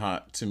really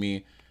hot to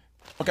me?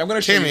 Okay, I'm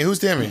gonna show Timmy, you. who's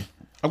Timmy?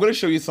 I'm gonna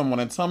show you someone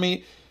and tell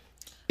me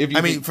if you.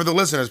 I mean, for the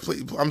listeners,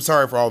 please. I'm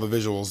sorry for all the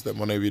visuals that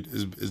Monet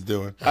is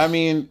doing. I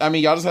mean,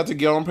 y'all just have to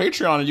get on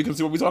Patreon and you can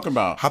see what we're talking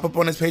about. Hop up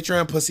on his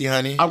Patreon, pussy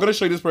honey. I'm gonna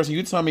show you this person.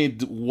 You tell me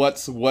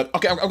what's what.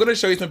 Okay, I'm gonna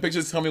show you some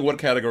pictures. Tell me what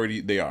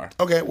category they are.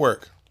 Okay,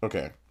 work.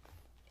 Okay.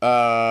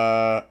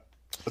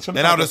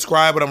 Then I'll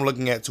describe what I'm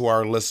looking at to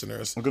our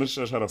listeners, I'm gonna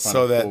try to find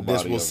so a full that this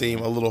body will of seem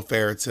him. a little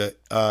fair to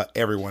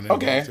everyone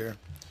involved Okay. here.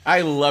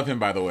 I love him,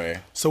 by the way.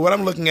 So what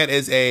I'm looking at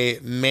is a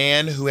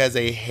man who has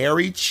a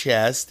hairy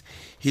chest.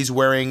 He's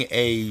wearing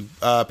a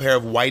pair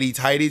of whitey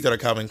tighties that are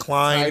Calvin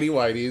Klein. Tidy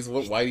whiteys.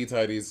 What whitey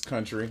tighties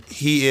country?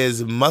 He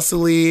is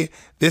muscly.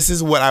 This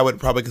is what I would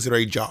probably consider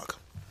a jock.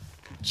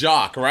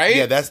 Jock, right?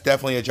 Yeah, that's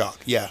definitely a jock.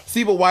 Yeah.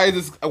 See, but why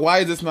is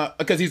this not?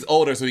 Because he's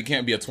older, so he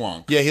can't be a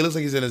twunk. Yeah, he looks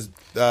like he's in his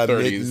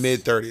 30s.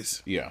 mid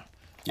 30s. Yeah.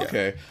 Yeah.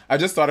 Okay. I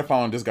just started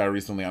following this guy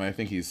recently, and I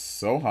think he's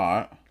so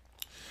hot.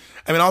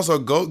 I mean, also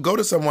go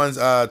to someone's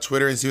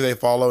Twitter and see who they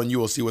follow, and you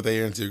will see what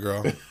they're into,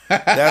 girl.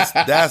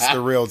 That's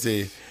the real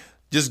tea.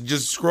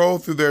 Just scroll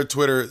through their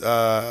Twitter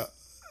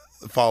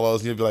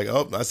follows, and you'll be like,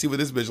 oh, I see what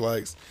this bitch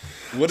likes.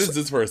 What is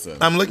this person?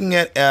 I'm looking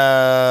at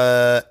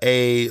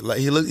he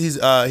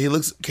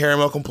looks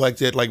caramel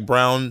complected, like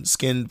brown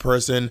skinned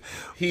person.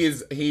 He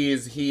is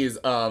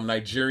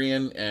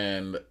Nigerian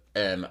and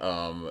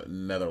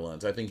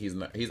Netherlands. I think he's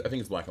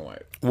black and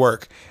white.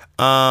 Work.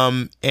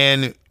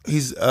 And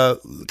he's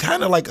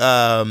kind of like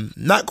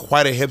not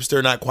quite a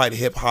hipster, not quite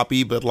hip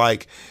hoppy, but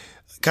like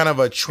kind of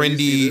a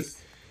trendy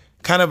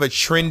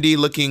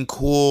looking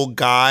cool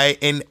guy.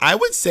 And I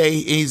would say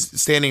he's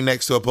standing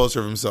next to a poster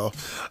of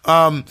himself.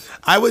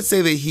 I would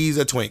say that he's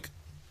a twink.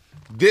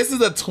 This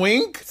is a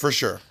twink? For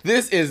sure.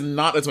 This is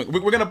not a twink.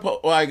 We're gonna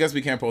post. Well, I guess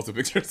we can't post a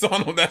picture, so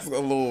that's a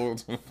little.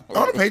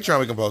 On Patreon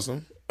we can post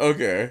them.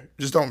 Okay.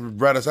 Just don't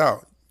rat us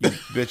out, you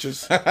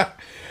bitches.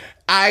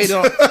 I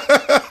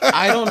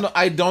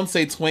don't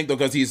say twink though,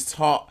 because he's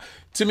tall.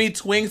 To me,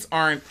 twinks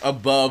aren't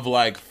above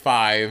like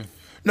 5.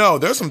 No,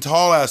 there's some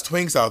tall ass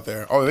twinks out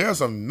there. Oh, there are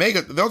some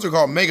those are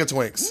called mega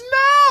twinks. No.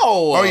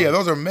 Oh yeah,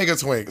 those are mega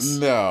twinks.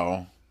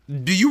 No.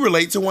 Do you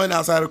relate to one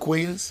outside of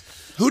Queens?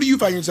 Who do you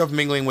find yourself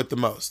mingling with the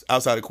most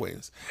outside of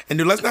Queens? And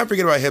dude, let's not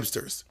forget about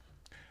hipsters.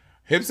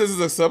 Hipsters is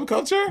a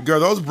subculture? Girl,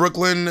 those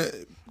Brooklyn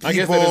people, I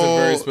guess that is a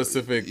very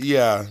specific.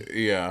 Yeah.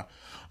 Yeah.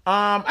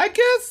 I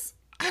guess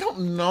I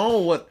don't know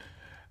what.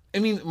 I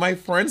mean, my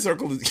friend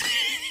circle is.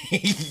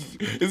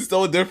 It's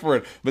so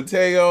different.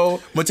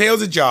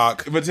 Mateo's a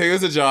jock.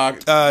 Mateo's a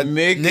jock.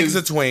 Nick is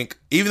a twink.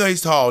 Even though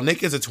he's tall,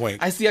 Nick is a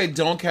twink. I see. I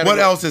don't categorize. What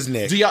else is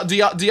Nick? Do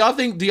y'all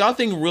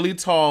think really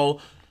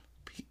tall?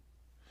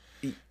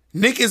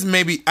 Nick is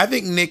maybe. I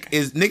think Nick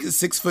is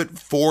 6'4",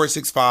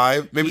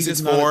 6'5", maybe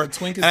 6'4".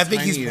 Twink is and I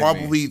think tiny he's to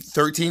probably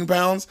 13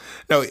 pounds.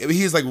 No,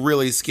 he's like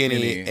really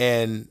skinny.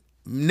 And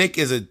Nick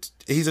he's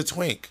a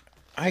twink.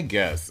 I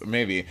guess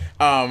maybe.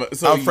 So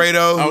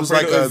Alfredo, who's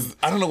like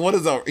I don't know what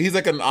is he's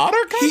like an otter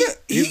kind of.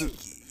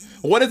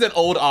 What is an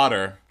old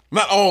otter?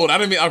 Not old. I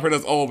didn't mean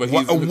Alfredo's old, but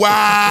he's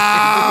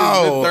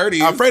wow. In his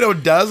 30s. Alfredo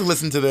does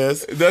listen to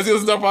this. Does he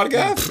listen to our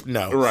podcast?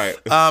 No. Right.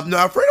 No,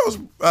 Alfredo's.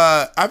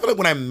 I feel like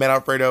when I met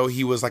Alfredo,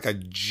 he was like a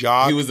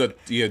jock. He was a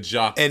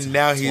jock. And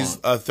now he's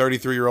a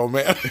 33-year-old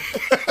man.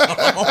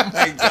 Oh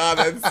my God,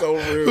 that's so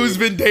rude. Who's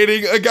been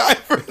dating a guy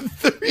for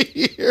 3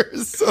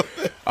 years. So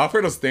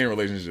Alfredo's staying in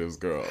relationships,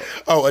 girl.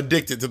 Oh,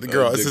 addicted to the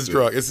girl. It's his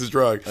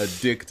drug.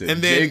 Addicted.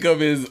 And then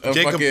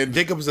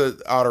Jacob's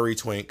an ottery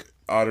twink.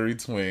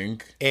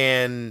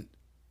 And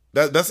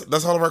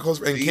that's all of our close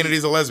friends. And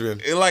Kennedy's a lesbian.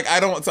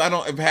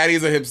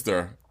 Patty's a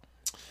hipster.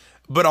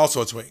 But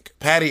also a twink.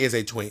 Patty is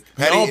a twink.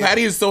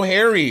 Patty is so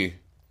hairy.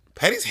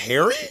 Patty's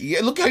hairy? Yeah,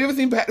 look, have you ever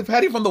seen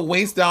Patty from the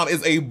waist down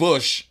is a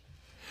bush.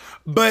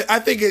 But I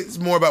think it's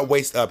more about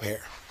waist up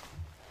hair.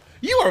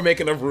 You are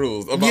making up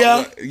rules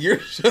about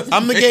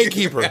I'm the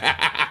gatekeeper.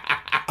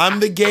 I'm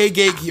the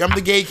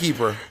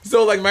gatekeeper.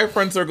 So like my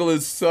friend circle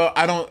is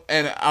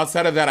and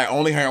outside of that I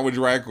only hang out with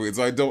drag queens,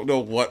 so I don't know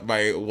what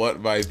my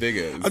thing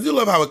is. I do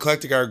love how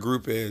eclectic our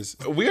group is.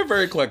 We are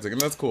very eclectic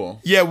and that's cool.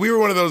 Yeah, we were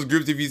one of those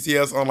groups if you see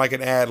us on like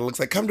an ad, it looks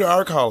like come to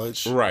our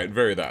college. Right,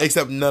 very that.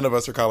 Except none of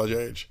us are college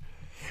age.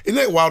 Isn't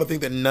that wild to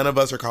think that none of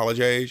us are college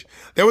age?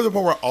 There was a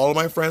point where all of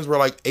my friends were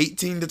like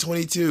 18 to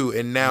 22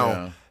 and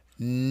now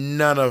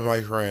none of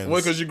my friends.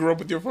 Well, because you grew up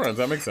with your friends.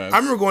 That makes sense. I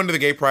remember going to the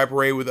gay pride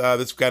parade with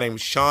this guy named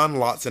Sean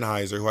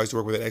Lotzenheiser, who I used to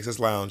work with at XS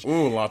Lounge.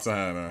 Ooh,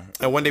 Lotzenheiser.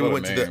 And one day we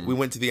went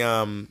to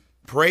the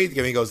parade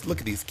together. He goes, "Look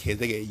at these kids;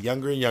 they get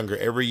younger and younger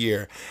every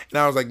year." And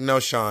I was like,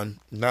 "No, Sean,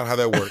 not how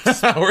that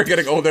works. We're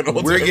getting older and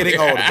older. We're getting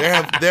older.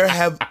 There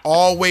have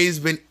always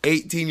been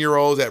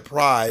 18-year-olds at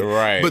Pride,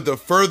 right? But the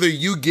further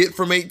you get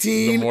from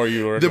 18, the more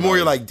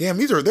you're like, damn,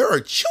 there are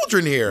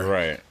children here,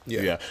 right?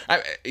 Yeah.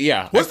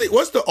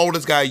 What's the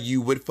oldest guy you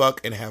would fuck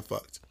and have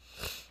fucked?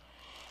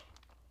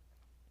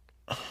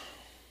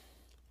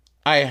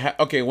 Like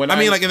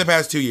in the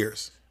past 2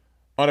 years.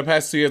 On the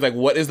past 2 years, like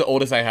what is the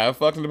oldest I have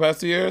fucked in the past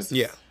 2 years?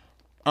 Yeah.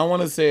 I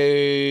want to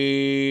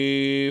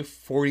say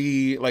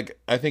 40,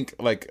 I think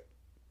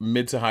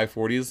mid to high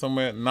 40s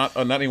somewhere. Not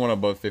anyone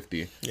above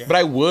 50. Yeah. But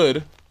I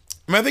would.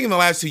 I think in the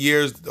last 2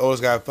 years, the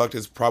oldest guy I fucked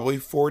is probably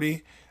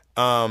 40.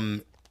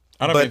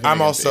 But I'm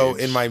also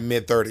in my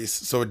mid 30s,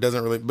 so it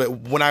doesn't really.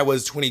 But when I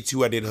was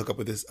 22, I did hook up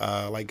with this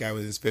guy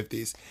with his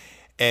 50s,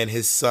 and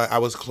his son. I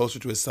was closer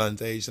to his son's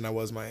age than I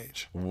was my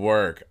age.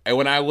 Work. And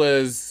when I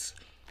was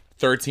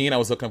 13, I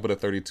was hooking up with a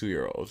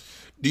 32-year-old.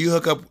 Do you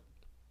hook up?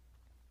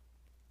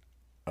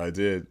 I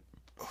did.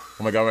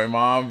 Oh my God, my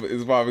mom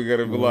is probably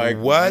gonna be like,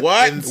 "What?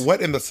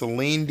 What in the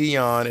Celine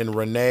Dion and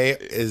Renee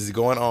is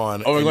going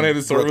on?" Oh, I'm gonna hit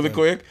the story really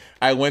quick.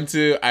 I went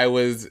to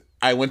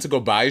go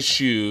buy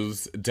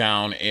shoes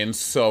down in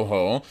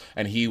Soho,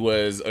 and he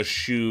was a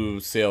shoe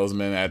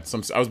salesman at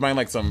some. I was buying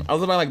I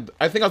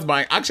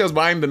was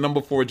buying the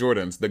number 4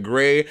 Jordans, the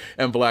gray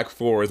and black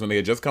 4s when they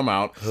had just come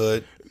out.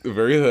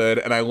 Very hood.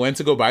 And I went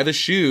to go buy the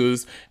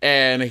shoes,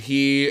 and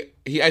he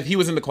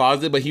was in the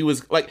closet, but he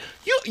was like,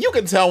 you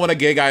can tell when a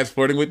gay guy is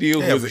flirting with you.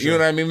 Yeah, You know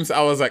what I mean? So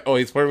I was like, oh,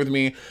 he's flirting with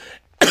me.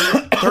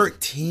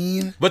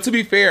 13. But to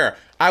be fair,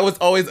 I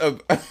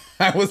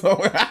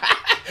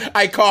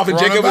coughed and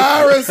Jacob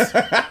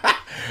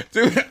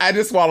dude, I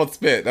just swallowed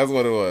spit. That's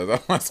what it was.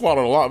 I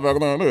swallowed a lot back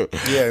then.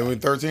 Yeah, we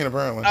 13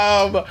 apparently.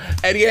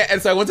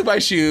 And so I went to buy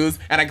shoes,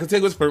 and I could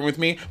take was flirting with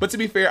me. But to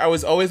be fair, I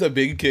was always a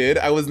big kid.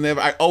 I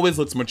always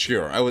looked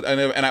mature.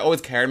 I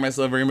always carried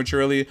myself very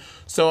maturely.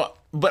 So,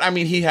 but I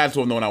mean, he had to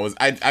have known I was.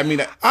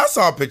 I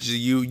saw pictures of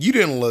you. You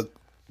didn't look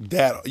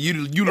that. You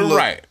look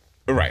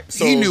right.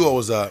 So he knew what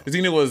was up.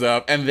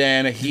 And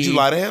then Did you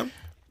lie to him?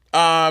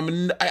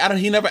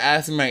 He never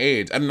asked me my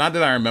age. Not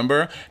that I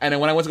remember. And then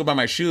when I went to go buy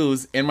my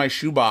shoes, in my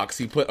shoebox,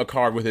 he put a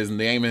card with his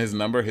name and his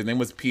number. His name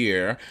was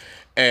Pierre.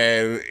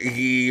 And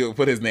he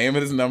put his name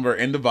and his number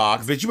in the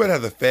box. But you better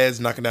have the feds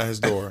knocking down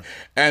his door.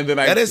 And then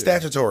that is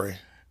statutory.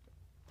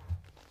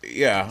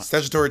 Yeah,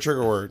 statutory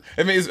trigger word.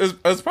 I mean,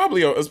 it's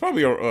probably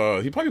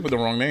he probably put the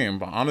wrong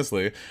name,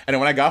 honestly. And then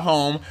when I got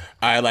home,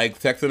 I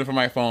texted him from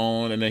my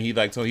phone, and then he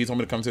told me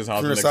to come to his house.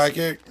 From the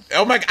sidekick?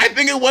 Oh my! I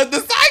think it was the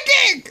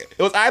sidekick.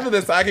 It was either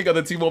the sidekick or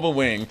the T-Mobile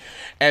wing.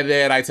 And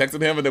then I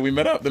texted him, and then we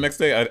met up the next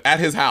day at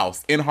his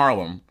house in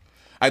Harlem.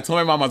 I told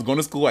my mom I was going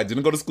to school. I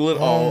didn't go to school at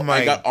all.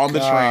 I got on the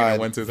train and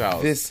went to his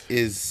house. This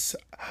is.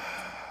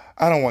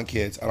 I don't want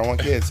kids. I do not want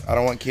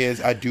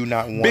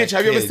Bitch, kids.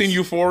 have you ever seen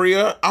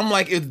Euphoria? I'm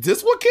like, is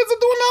this what kids are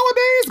doing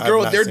nowadays?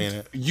 Girl, I've not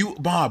seen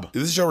it. Bob.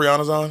 Is this show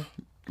Rihanna's on?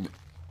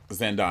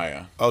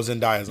 Zendaya. Oh,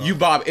 Zendaya's on. You,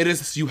 Bob, it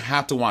is. You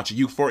have to watch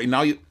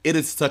it. It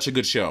is such a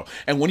good show.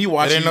 And when you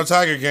watch It ain't no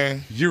Tiger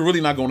King. you're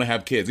really not going to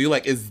have kids. You're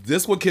like, is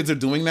this what kids are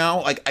doing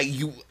now? Like,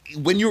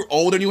 when you're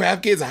older and you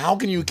have kids, how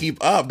can you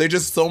keep up? They're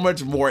just so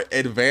much more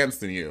advanced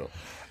than you.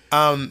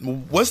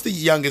 What's the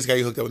youngest guy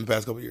you hooked up with in the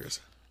past couple of years?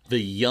 The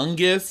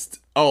youngest?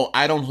 Oh,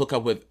 I don't hook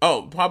up with.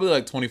 Oh, probably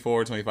like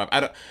 24, 25.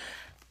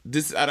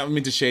 I don't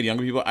mean to shade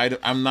younger people.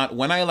 I'm not.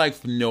 When I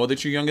like know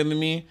that you're younger than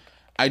me,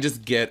 I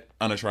just get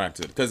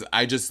unattracted because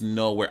I just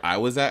know where I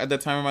was at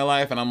that time in my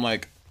life, and I'm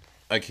like,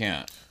 I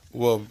can't.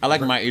 Well, I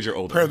like my age or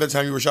older. Apparently, that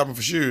time you were shopping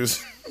for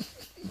shoes.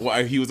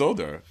 Well, he was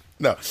older.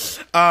 No,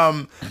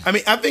 I've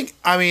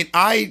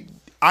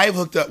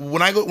hooked up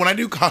when I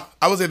do.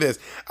 I will say this: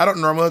 I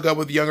don't normally hook up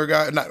with younger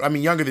guys.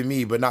 Younger than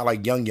me, but not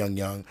like young.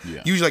 Yeah.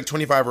 Usually like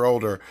 25 or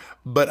older.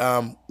 But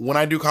when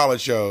I do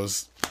college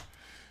shows,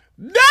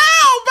 No,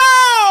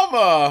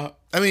 Bob!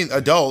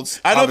 Adults.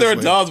 I know they're obviously.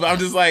 adults, but I'm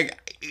just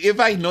like, if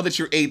I know that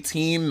you're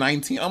 18,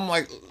 19, I'm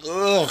like,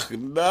 ugh,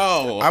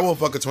 no. I will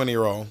fuck a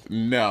 20-year-old.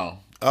 No.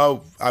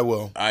 Oh, I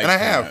will, I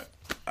have.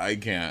 I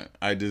can't.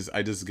 I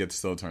just get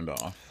so turned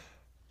off.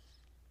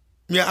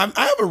 Yeah,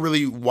 I have a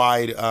really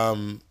wide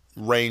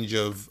range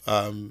of.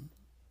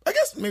 I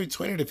guess maybe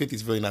 20 to 50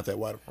 is really not that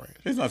wide of a range.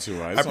 It's not too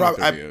wide. It's only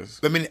 30 years.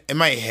 In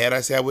my head,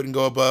 I say I wouldn't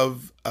go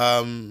above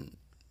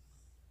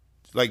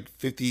like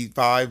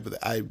 55,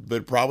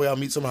 but probably I'll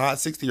meet some hot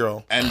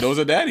 60-year-old. And those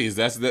are daddies.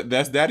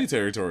 That's daddy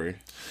territory.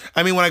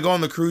 When I go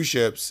on the cruise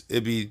ships,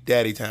 it'd be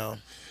daddy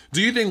town.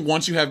 Do you think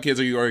once you have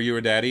kids, are you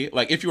a daddy?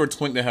 Like, if you were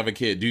twink to have a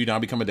kid, do you now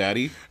become a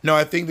daddy? No,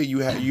 I think that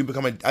you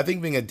become a. I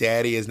think being a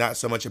daddy is not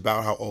so much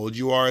about how old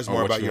you are; it's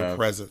more about your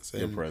presence.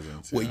 Your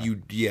presence. What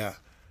you.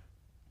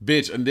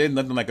 Bitch, and there's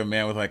nothing like a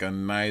man with like a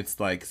nice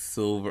like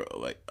silver,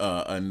 like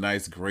a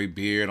nice gray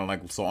beard and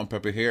like salt and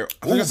pepper hair.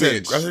 I was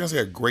gonna say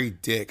a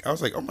great dick. I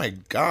was like, oh my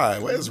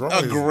god, what is wrong?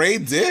 A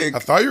great dick. I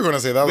thought you were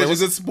gonna say that. Bitch,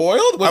 was it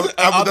spoiled?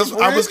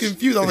 I was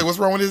confused. I was like, what's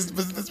wrong with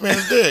this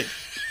man's dick?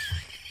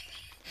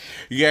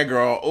 Yeah,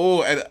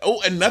 girl.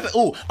 And nothing.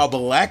 Oh, a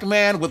black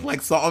man with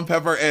like salt and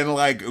pepper and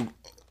like,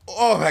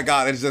 oh my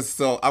god, it's just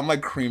so. I'm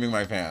like creaming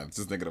my pants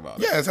just thinking about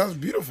it. Yeah, it sounds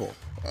beautiful.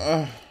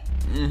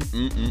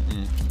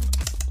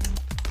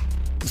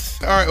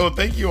 All right, well,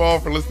 thank you all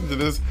for listening to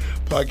this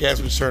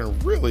podcast, which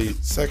turned really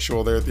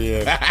sexual there at the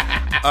end.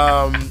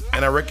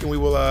 And I reckon we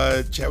will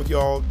chat with you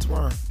all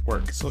tomorrow.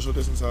 Work. Social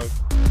distance hug.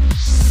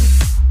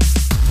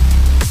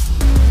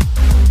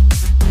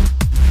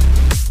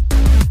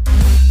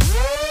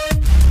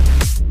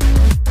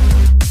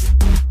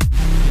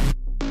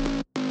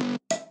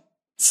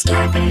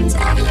 Scarpins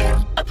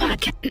Audio.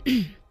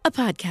 A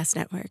podcast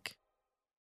network.